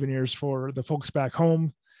excellent souvenirs for the folks back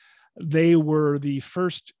home. They were the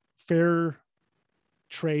first fair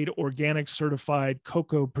trade organic certified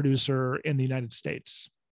cocoa producer in the United States.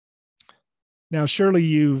 Now, surely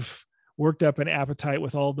you've worked up an appetite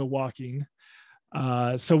with all the walking.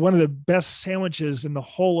 So one of the best sandwiches in the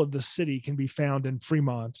whole of the city can be found in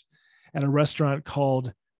Fremont at a restaurant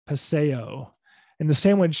called Paseo. And the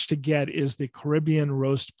sandwich to get is the Caribbean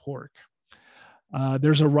roast pork.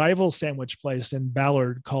 There's a rival sandwich place in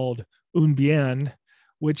Ballard called Un Bien,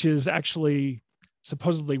 which is actually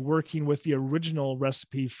supposedly working with the original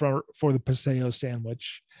recipe for the Paseo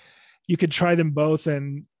sandwich. You could try them both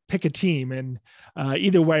and pick a team. And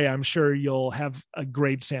either way, I'm sure you'll have a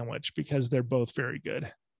great sandwich because they're both very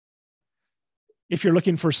good. If you're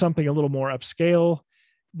looking for something a little more upscale,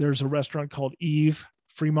 there's a restaurant called Eve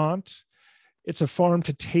Fremont. It's a farm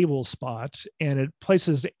to table spot, and it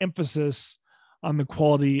places the emphasis on the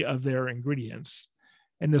quality of their ingredients.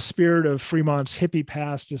 And the spirit of Fremont's hippie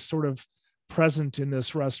past is sort of present in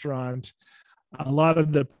this restaurant. A lot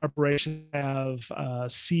of the preparations have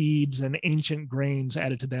seeds and ancient grains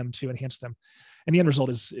added to them to enhance them. And the end result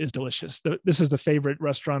is delicious. This is the favorite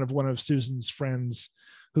restaurant of one of Susan's friends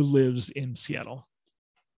who lives in Seattle.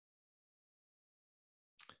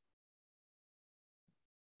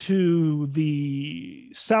 To the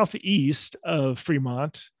southeast of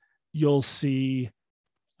Fremont, you'll see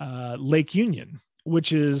Lake Union,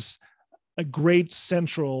 which is a great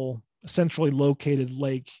centrally located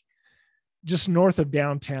lake just north of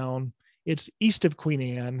downtown. It's east of Queen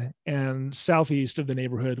Anne and southeast of the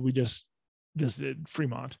neighborhood we just visited,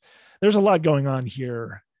 Fremont. There's a lot going on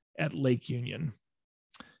here at Lake Union.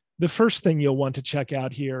 The first thing you'll want to check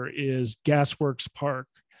out here is Gasworks Park,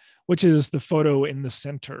 which is the photo in the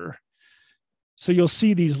center. So you'll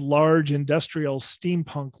see these large industrial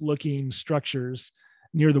steampunk looking structures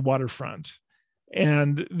near the waterfront.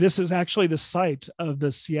 And this is actually the site of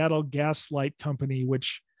the Seattle Gas Light Company,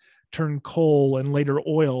 which turned coal and later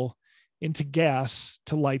oil into gas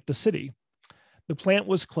to light the city. The plant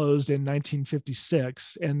was closed in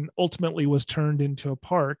 1956 and ultimately was turned into a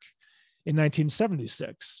park in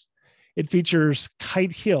 1976. It features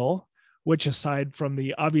Kite Hill, which aside from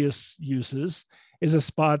the obvious uses, is a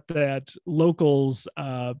spot that locals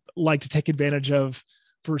like to take advantage of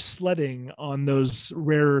for sledding on those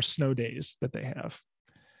rare snow days that they have.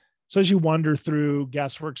 So as you wander through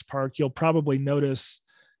Gasworks Park, you'll probably notice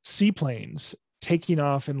seaplanes taking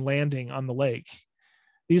off and landing on the lake.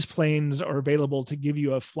 These planes are available to give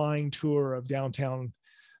you a flying tour of downtown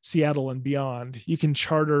Seattle and beyond. You can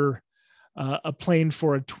charter a plane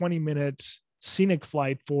for a 20-minute scenic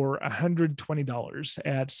flight for $120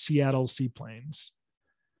 at Seattle Seaplanes.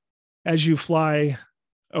 As you fly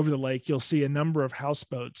over the lake, you'll see a number of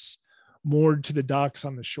houseboats moored to the docks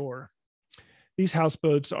on the shore. These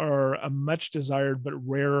houseboats are a much desired but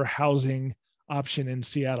rare housing option in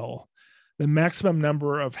Seattle. The maximum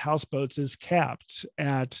number of houseboats is capped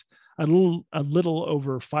at a little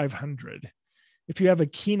over 500. If you have a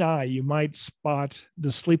keen eye, you might spot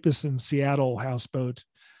the Sleepless in Seattle houseboat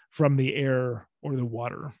from the air or the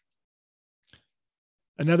water.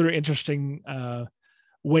 Another interesting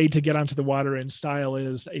way to get onto the water in style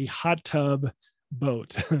is a hot tub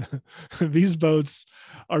boat. These boats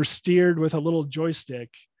are steered with a little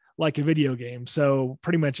joystick like a video game. So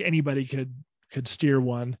pretty much anybody could steer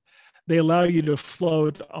one. They allow you to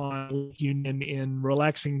float on Union in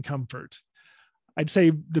relaxing comfort. I'd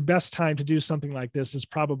say the best time to do something like this is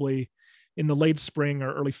probably in the late spring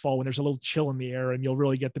or early fall when there's a little chill in the air, and you'll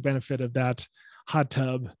really get the benefit of that hot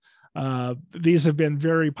tub. These have been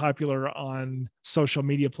very popular on social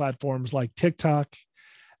media platforms like TikTok.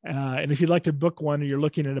 And if you'd like to book one, you're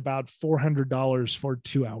looking at about $400 for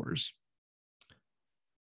 2 hours.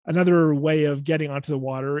 Another way of getting onto the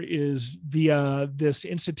water is via this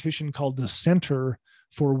institution called the Center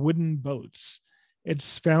for Wooden Boats.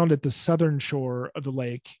 It's found at the southern shore of the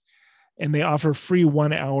lake, and they offer free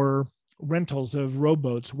 1 hour rentals of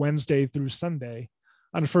rowboats Wednesday through Sunday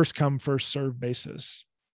on a first come, first served basis.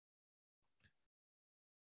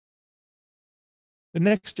 The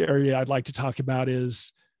next area I'd like to talk about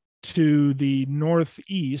is to the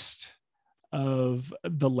northeast of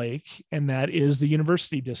the lake, and that is the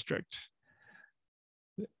University District.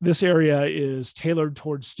 This area is tailored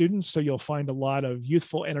towards students, so you'll find a lot of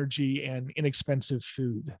youthful energy and inexpensive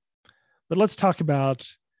food. But let's talk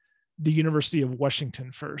about the University of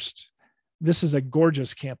Washington first. This is a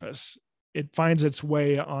gorgeous campus. It finds its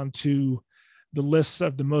way onto the lists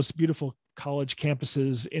of the most beautiful college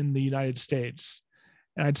campuses in the United States.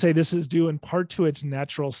 And I'd say this is due in part to its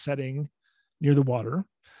natural setting near the water,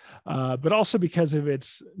 but also because of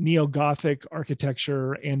its neo-Gothic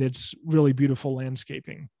architecture and its really beautiful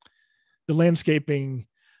landscaping. The landscaping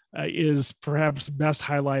is perhaps best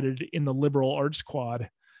highlighted in the liberal arts quad,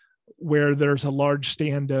 where there's a large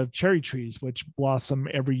stand of cherry trees which blossom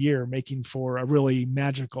every year, making for a really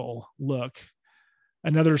magical look.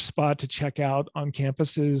 Another spot to check out on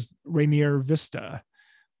campus is Rainier Vista,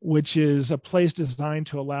 which is a place designed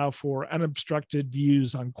to allow for unobstructed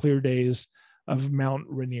views on clear days of Mount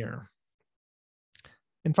Rainier.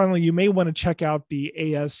 And finally, you may want to check out the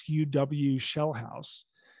ASUW Shell House,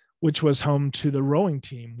 which was home to the rowing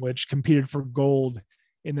team, which competed for gold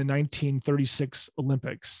in the 1936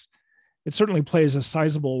 Olympics. It certainly plays a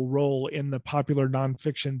sizable role in the popular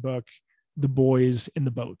nonfiction book, The Boys in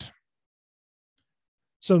the Boat.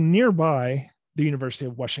 So nearby the University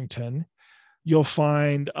of Washington, you'll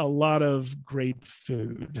find a lot of great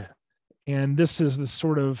food. And this is the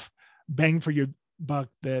sort of bang for your buck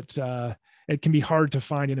that it can be hard to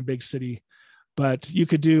find in a big city, but you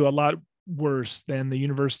could do a lot worse than the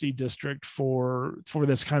University District for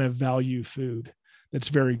this kind of value food that's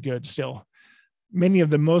very good still. Many of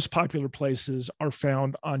the most popular places are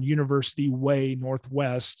found on University Way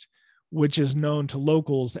Northwest, which is known to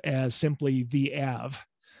locals as simply the Ave.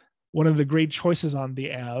 One of the great choices on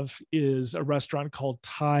the Ave is a restaurant called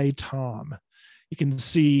Thai Tom. You can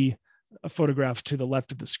see a photograph to the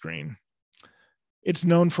left of the screen. It's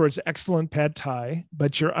known for its excellent pad thai,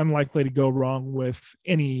 but you're unlikely to go wrong with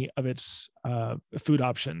any of its food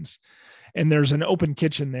options. And there's an open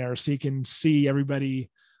kitchen there, so you can see everybody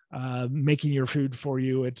making your food for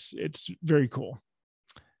you. It's very cool.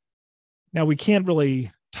 Now, we can't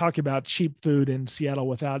really talk about cheap food in Seattle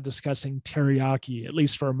without discussing teriyaki, at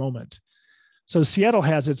least for a moment. So Seattle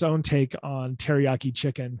has its own take on teriyaki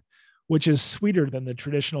chicken, which is sweeter than the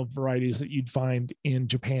traditional varieties that you'd find in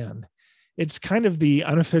Japan. It's kind of the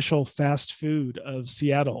unofficial fast food of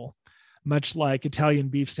Seattle, much like Italian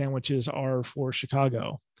beef sandwiches are for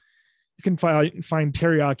Chicago. You can find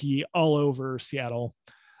teriyaki all over Seattle.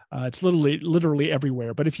 It's literally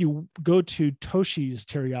everywhere. But if you go to Toshi's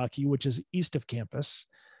Teriyaki, which is east of campus,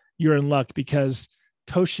 you're in luck, because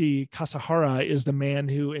Toshi Kasahara is the man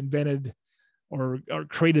who invented or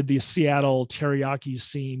created the Seattle teriyaki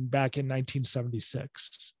scene back in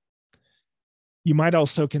 1976. You might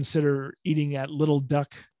also consider eating at Little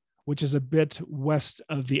Duck, which is a bit west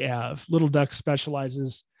of the Ave. Little Duck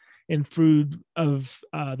specializes in food of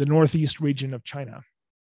the northeast region of China.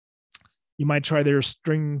 You might try their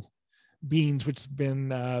string beans, which have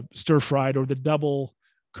been stir-fried, or the double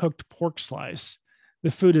cooked pork slice. The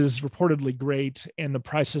food is reportedly great, and the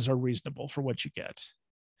prices are reasonable for what you get.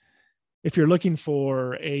 If you're looking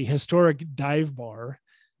for a historic dive bar,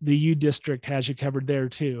 the U District has you covered there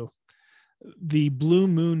too. The Blue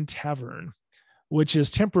Moon Tavern, which is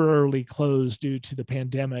temporarily closed due to the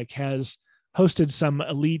pandemic, has hosted some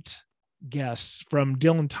elite guests from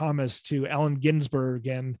Dylan Thomas to Allen Ginsberg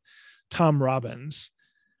and Tom Robbins.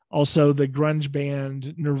 Also, the grunge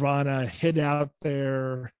band Nirvana hid out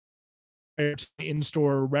there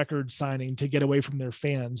in-store record signing to get away from their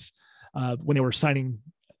fans when they were signing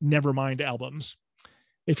Nevermind albums.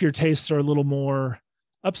 If your tastes are a little more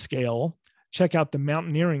upscale, check out the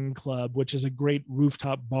Mountaineering Club, which is a great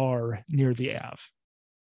rooftop bar near the Ave.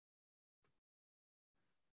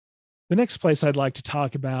 The next place I'd like to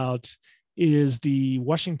talk about is the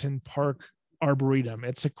Washington Park Arboretum.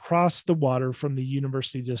 It's across the water from the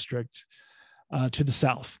University District to the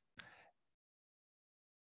south.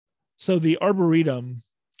 So the Arboretum,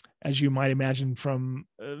 as you might imagine from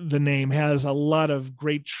the name, has a lot of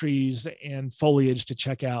great trees and foliage to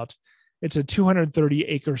check out. It's a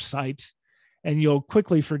 230-acre site, and you'll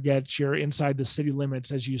quickly forget you're inside the city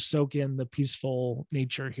limits as you soak in the peaceful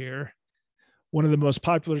nature here. One of the most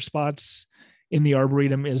popular spots in the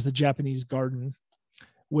Arboretum is the Japanese Garden,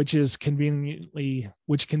 which conveniently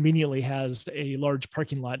has a large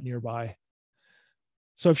parking lot nearby.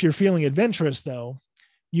 So if you're feeling adventurous, though,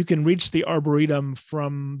 you can reach the Arboretum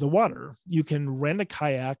from the water. You can rent a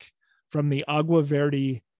kayak from the Agua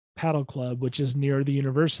Verde Paddle Club, which is near the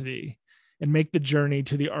university, and make the journey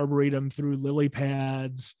to the Arboretum through lily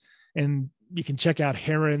pads, and you can check out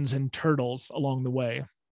herons and turtles along the way.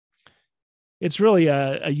 It's really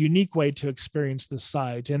a unique way to experience the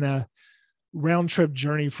site, and a round-trip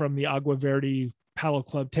journey from the Agua Verde Paddle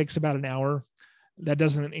Club takes about an hour. That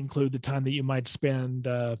doesn't include the time that you might spend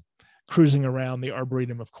cruising around the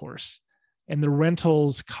Arboretum, of course. And the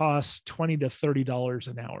rentals cost $20 to $30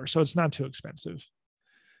 an hour, so it's not too expensive.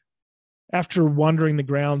 After wandering the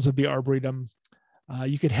grounds of the Arboretum,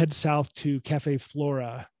 you could head south to Cafe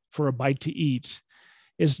Flora for a bite to eat.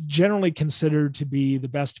 It's generally considered to be the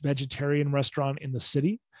best vegetarian restaurant in the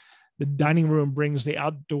city. The dining room brings the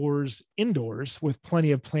outdoors indoors with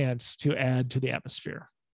plenty of plants to add to the atmosphere.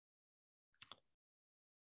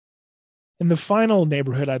 And the final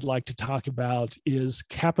neighborhood I'd like to talk about is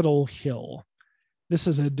Capitol Hill. This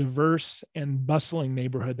is a diverse and bustling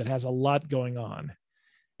neighborhood that has a lot going on.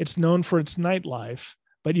 It's known for its nightlife,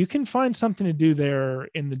 but you can find something to do there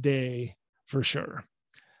in the day for sure.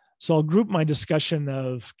 So I'll group my discussion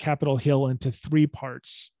of Capitol Hill into three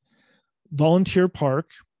parts: Volunteer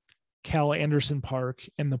Park, Cal Anderson Park,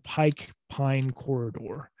 and the Pike Pine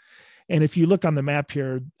Corridor. And if you look on the map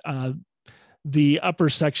here, the upper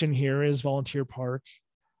section here is Volunteer Park.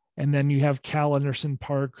 And then you have Cal Anderson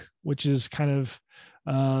Park, which is kind of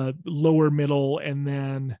lower middle. And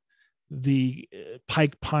then the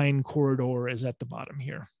Pike Pine Corridor is at the bottom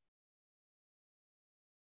here.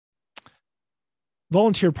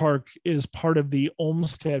 Volunteer Park is part of the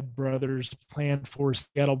Olmsted Brothers plan for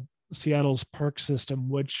Seattle's park system,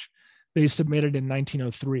 which they submitted in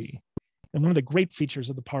 1903. And one of the great features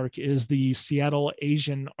of the park is the Seattle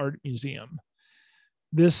Asian Art Museum.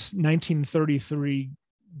 This 1933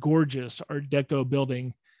 gorgeous Art Deco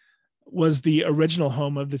building was the original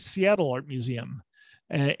home of the Seattle Art Museum.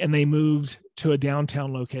 And they moved to a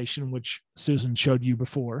downtown location, which Susan showed you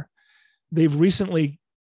before. They've recently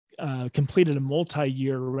completed a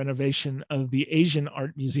multi-year renovation of the Asian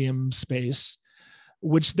Art Museum space,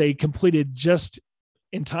 which they completed just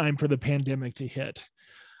in time for the pandemic to hit.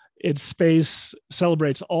 Its space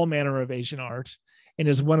celebrates all manner of Asian art and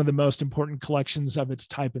is one of the most important collections of its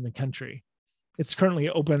type in the country. It's currently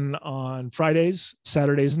open on Fridays,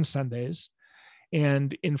 Saturdays, and Sundays.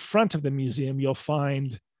 And in front of the museum, you'll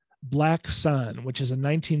find Black Sun, which is a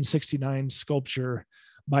 1969 sculpture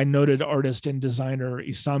by noted artist and designer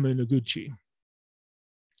Isamu Noguchi.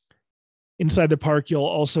 Inside the park, you'll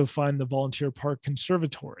also find the Volunteer Park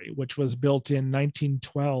Conservatory, which was built in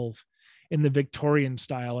 1912 in the Victorian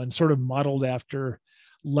style and sort of modeled after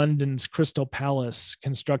London's Crystal Palace,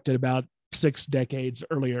 constructed about 6 decades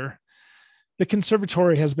earlier. The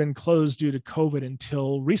conservatory has been closed due to COVID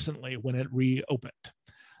until recently when it reopened.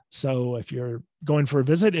 So if you're going for a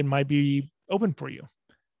visit, it might be open for you.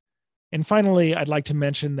 And finally, I'd like to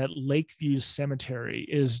mention that Lakeview Cemetery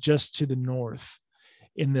is just to the north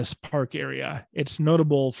in this park area. It's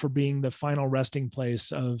notable for being the final resting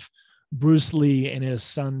place of Bruce Lee and his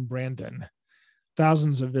son, Brandon.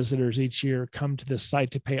 Thousands of visitors each year come to this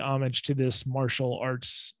site to pay homage to this martial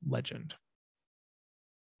arts legend.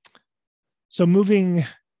 So moving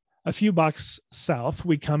a few blocks south,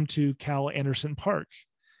 we come to Cal Anderson Park.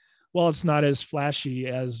 While it's not as flashy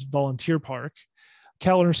as Volunteer Park,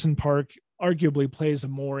 Cal Anderson Park arguably plays a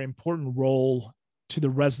more important role to the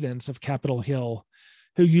residents of Capitol Hill,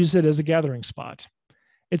 who use it as a gathering spot.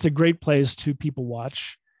 It's a great place to people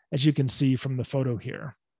watch, as you can see from the photo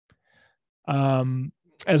here.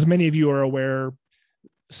 As many of you are aware,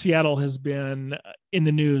 Seattle has been in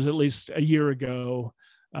the news at least a year ago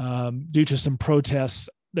due to some protests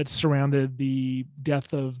that surrounded the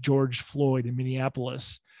death of George Floyd in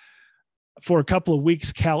Minneapolis. For a couple of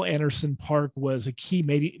weeks, Cal Anderson Park was a key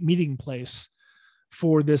meeting place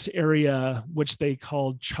for this area, which they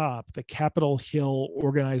called CHOP, the Capitol Hill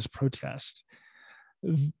Organized Protest.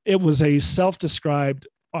 It was a self-described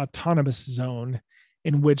autonomous zone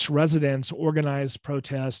in which residents organized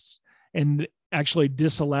protests and actually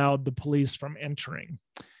disallowed the police from entering.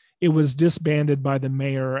 It was disbanded by the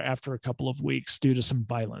mayor after a couple of weeks due to some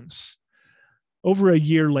violence. Over a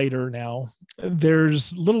year later now,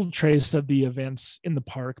 there's little trace of the events in the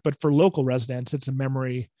park, but for local residents, it's a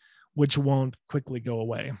memory which won't quickly go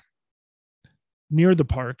away. Near the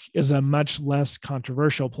park is a much less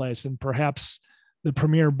controversial place and perhaps the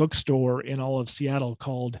premier bookstore in all of Seattle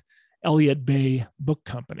called Elliott Bay Book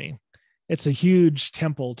Company. It's a huge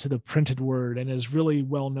temple to the printed word and is really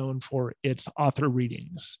well known for its author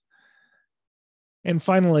readings. And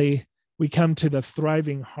finally, we come to the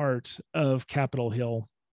thriving heart of Capitol Hill.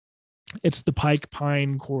 It's the Pike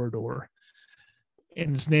Pine Corridor,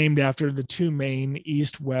 and it's named after the two main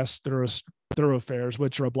east-west thoroughfares,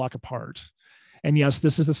 which are a block apart. And yes,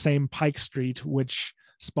 this is the same Pike Street, which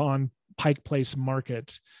spawned Pike Place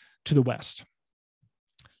Market to the west.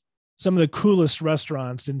 Some of the coolest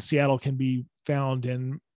restaurants in Seattle can be found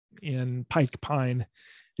in Pike Pine.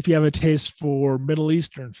 If you have a taste for Middle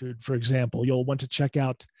Eastern food, for example, you'll want to check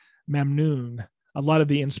out Mamnoon. A lot of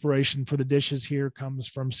the inspiration for the dishes here comes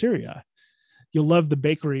from Syria. You'll love the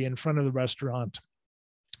bakery in front of the restaurant,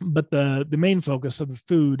 but the main focus of the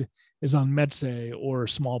food is on meze or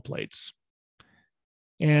small plates.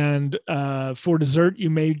 And for dessert, you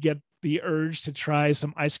may get the urge to try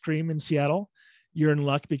some ice cream in Seattle. You're in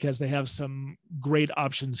luck because they have some great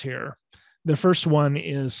options here. The first one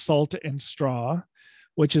is Salt and Straw,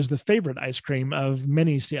 which is the favorite ice cream of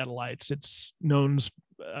many Seattleites. It's known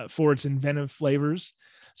for its inventive flavors,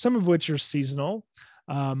 some of which are seasonal.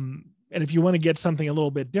 And if you want to get something a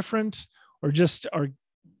little bit different, or just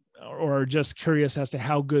are just curious as to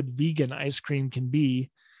how good vegan ice cream can be,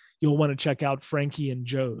 you'll want to check out Frankie and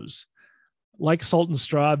Joe's. Like Salt and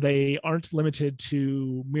Straw, they aren't limited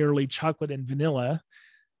to merely chocolate and vanilla.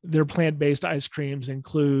 Their plant-based ice creams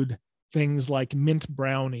include things like mint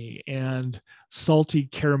brownie and salty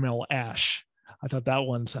caramel ash. I thought that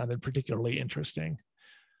one sounded particularly interesting.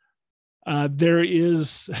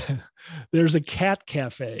 There's a cat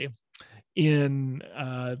cafe in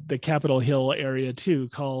the Capitol Hill area too,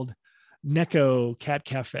 called Neko Cat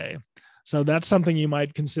Cafe. So that's something you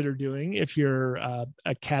might consider doing if you're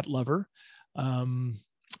a cat lover.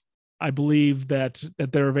 I believe that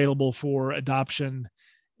they're available for adoption,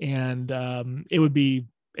 and it would be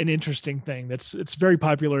an interesting thing. It's very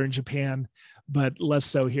popular in Japan, but less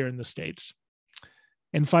so here in the States.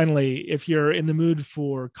 And finally, if you're in the mood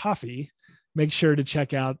for coffee, make sure to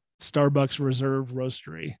check out Starbucks Reserve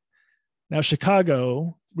Roastery. Now,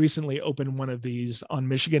 Chicago recently opened one of these on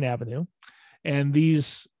Michigan Avenue, and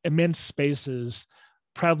these immense spaces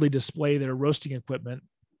proudly display their roasting equipment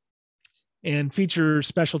and feature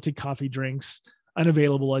specialty coffee drinks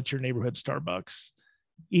unavailable at your neighborhood Starbucks.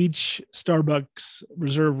 Each Starbucks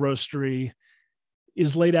Reserve Roastery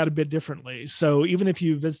is laid out a bit differently. So even if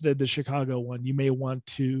you visited the Chicago one, you may want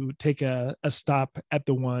to take a stop at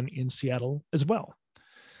the one in Seattle as well.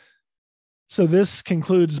 So this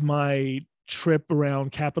concludes my trip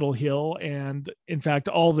around Capitol Hill and, in fact,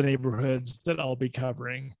 all the neighborhoods that I'll be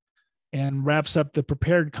covering, and wraps up the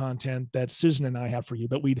prepared content that Susan and I have for you.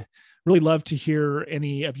 But we'd really love to hear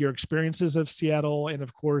any of your experiences of Seattle. And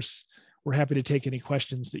of course, we're happy to take any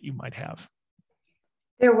questions that you might have.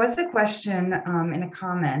 There was a question in a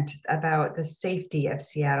comment about the safety of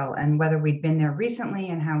Seattle and whether we'd been there recently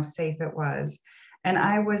and how safe it was. And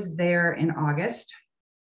I was there in August,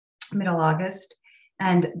 middle August,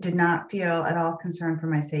 and did not feel at all concerned for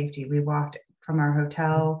my safety. We walked from our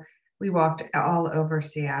hotel, we walked all over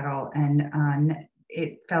Seattle, and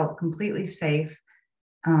it felt completely safe.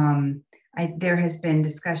 There has been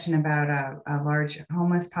discussion about a large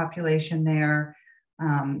homeless population there.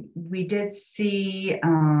 We did see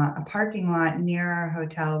a parking lot near our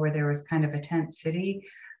hotel where there was kind of a tent city,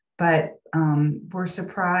 but we're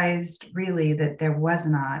surprised really that there was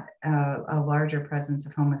not a larger presence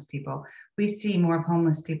of homeless people. We see more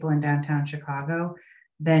homeless people in downtown Chicago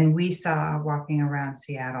than we saw walking around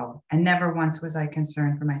Seattle. And never once was I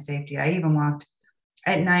concerned for my safety. I even walked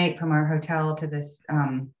at night from our hotel to this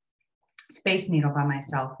Space Needle by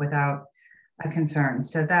myself without a concern.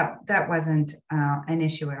 So that wasn't an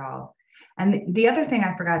issue at all. And the other thing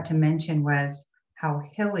I forgot to mention was how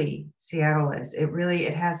hilly Seattle is.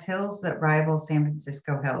 It has hills that rival San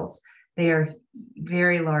Francisco hills. They are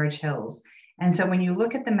very large hills. And so when you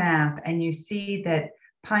look at the map and you see that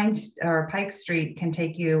Pike Street can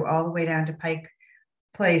take you all the way down to Pike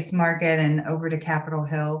Place Market and over to Capitol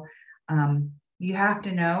Hill, you have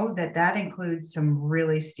to know that that includes some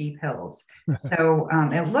really steep hills. So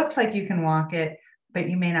it looks like you can walk it, but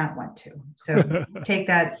you may not want to. So take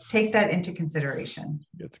that into consideration.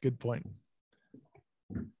 That's a good point.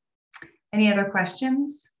 Any other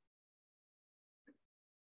questions?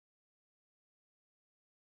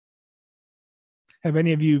 Have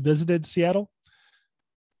any of you visited Seattle?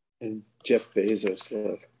 And Jeff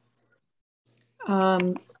Bezos.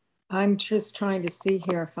 I'm just trying to see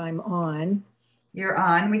here if I'm on. You're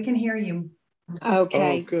on. We can hear you.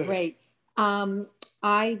 Okay, good. Great.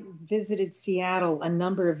 I visited Seattle a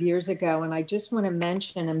number of years ago, and I just want to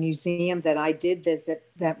mention a museum that I did visit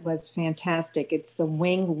that was fantastic. It's the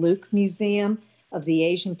Wing Luke Museum of the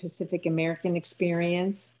Asian Pacific American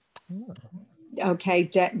Experience. Oh. Okay,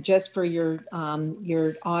 just for your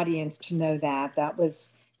audience to know that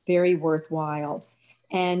was very worthwhile.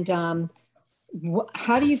 And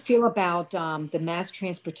how do you feel about the mass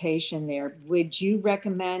transportation there? Would you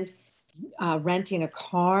recommend renting a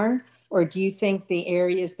car, or do you think the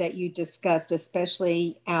areas that you discussed,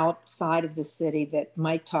 especially outside of the city that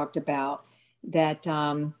Mike talked about, that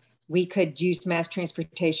we could use mass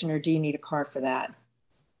transportation, or do you need a car for that?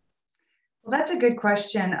 Well, that's a good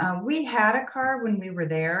question. We had a car when we were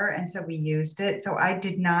there, and so we used it. So I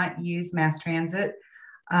did not use mass transit.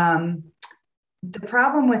 The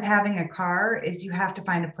problem with having a car is you have to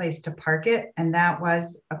find a place to park it, and that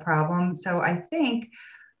was a problem. So I think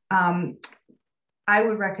I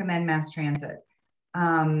would recommend mass transit.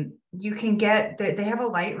 You can get, they have a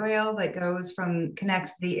light rail that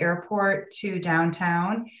connects the airport to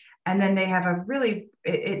downtown. And then they have a really,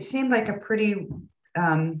 it seemed like a pretty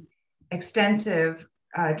extensive,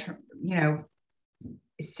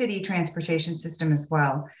 city transportation system as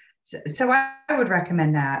well. So I would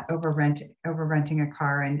recommend that over renting a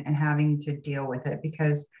car and having to deal with it,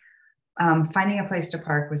 because finding a place to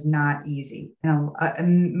park was not easy.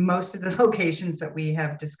 Most of the locations that we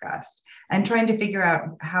have discussed, and trying to figure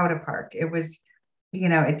out how to park, it was,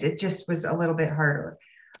 it just was a little bit harder.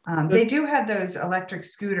 They do have those electric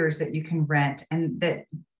scooters that you can rent, and that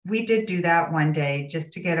we did do that one day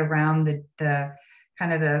just to get around the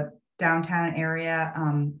kind of the downtown area.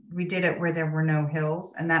 We did it where there were no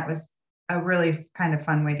hills, and that was a really kind of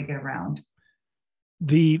fun way to get around.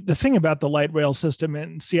 The thing about the light rail system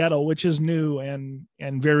in Seattle, which is new and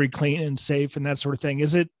very clean and safe and that sort of thing,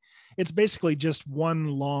 is it's basically just one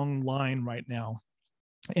long line right now.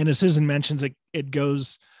 And as Susan mentions, it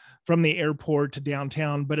goes from the airport to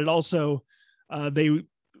downtown, but it also they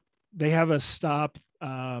have a stop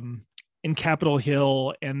in Capitol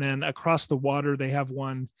Hill, and then across the water they have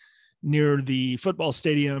one near the football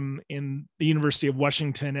stadium in the University of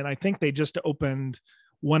Washington, and I think they just opened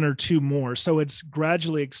one or two more. So it's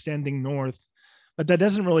gradually extending north, but that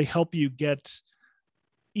doesn't really help you get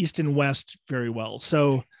east and west very well.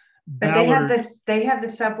 So but they have the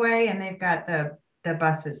subway, and they've got the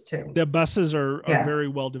buses too. The buses are very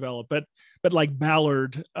well developed, but like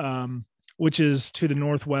Ballard, which is to the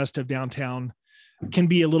northwest of downtown, can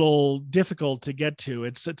be a little difficult to get to.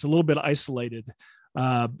 It's a little bit isolated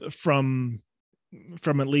from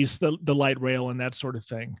at least the light rail and that sort of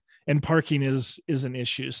thing. And parking is an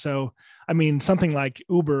issue. So, I mean, something like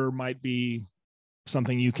Uber might be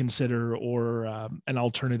something you consider, or an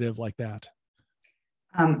alternative like that.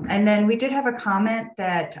 And then we did have a comment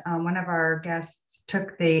that one of our guests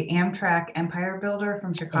took the Amtrak Empire Builder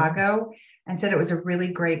from Chicago and said it was a really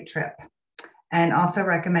great trip, and also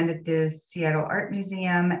recommended the Seattle Art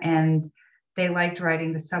Museum, and they liked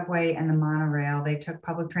riding the subway and the monorail. They took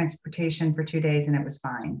public transportation for 2 days and it was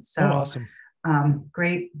fine. So awesome.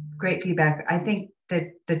 Great feedback. I think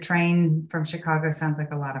that the train from Chicago sounds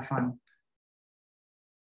like a lot of fun.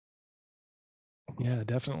 Yeah,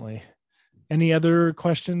 definitely. Any other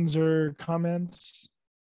questions or comments?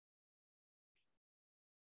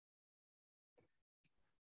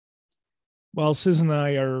 Well, Susan and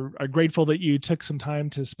I are grateful that you took some time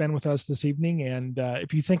to spend with us this evening. And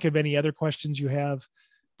if you think of any other questions you have,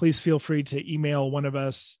 please feel free to email one of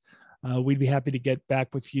us. We'd be happy to get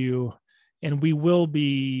back with you. And we will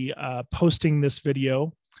be posting this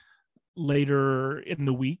video later in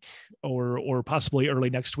the week, or possibly early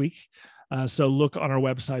next week. So look on our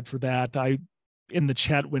website for that. In the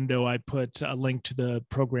chat window, I put a link to the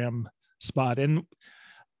program spot. And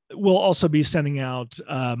we'll also be sending out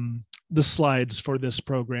the slides for this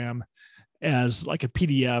program as like a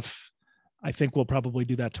PDF. I think we'll probably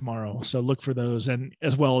do that tomorrow. So look for those, and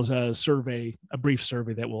as well as a brief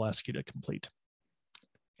survey that we'll ask you to complete.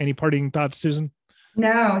 Any parting thoughts, Susan?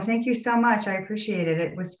 No, thank you so much. I appreciate it.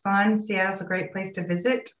 It was fun. Seattle's a great place to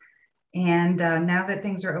visit. And now that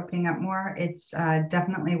things are opening up more, it's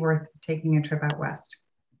definitely worth taking a trip out west.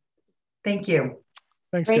 Thank you.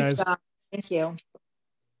 Thanks, Great guys. job. Thank you.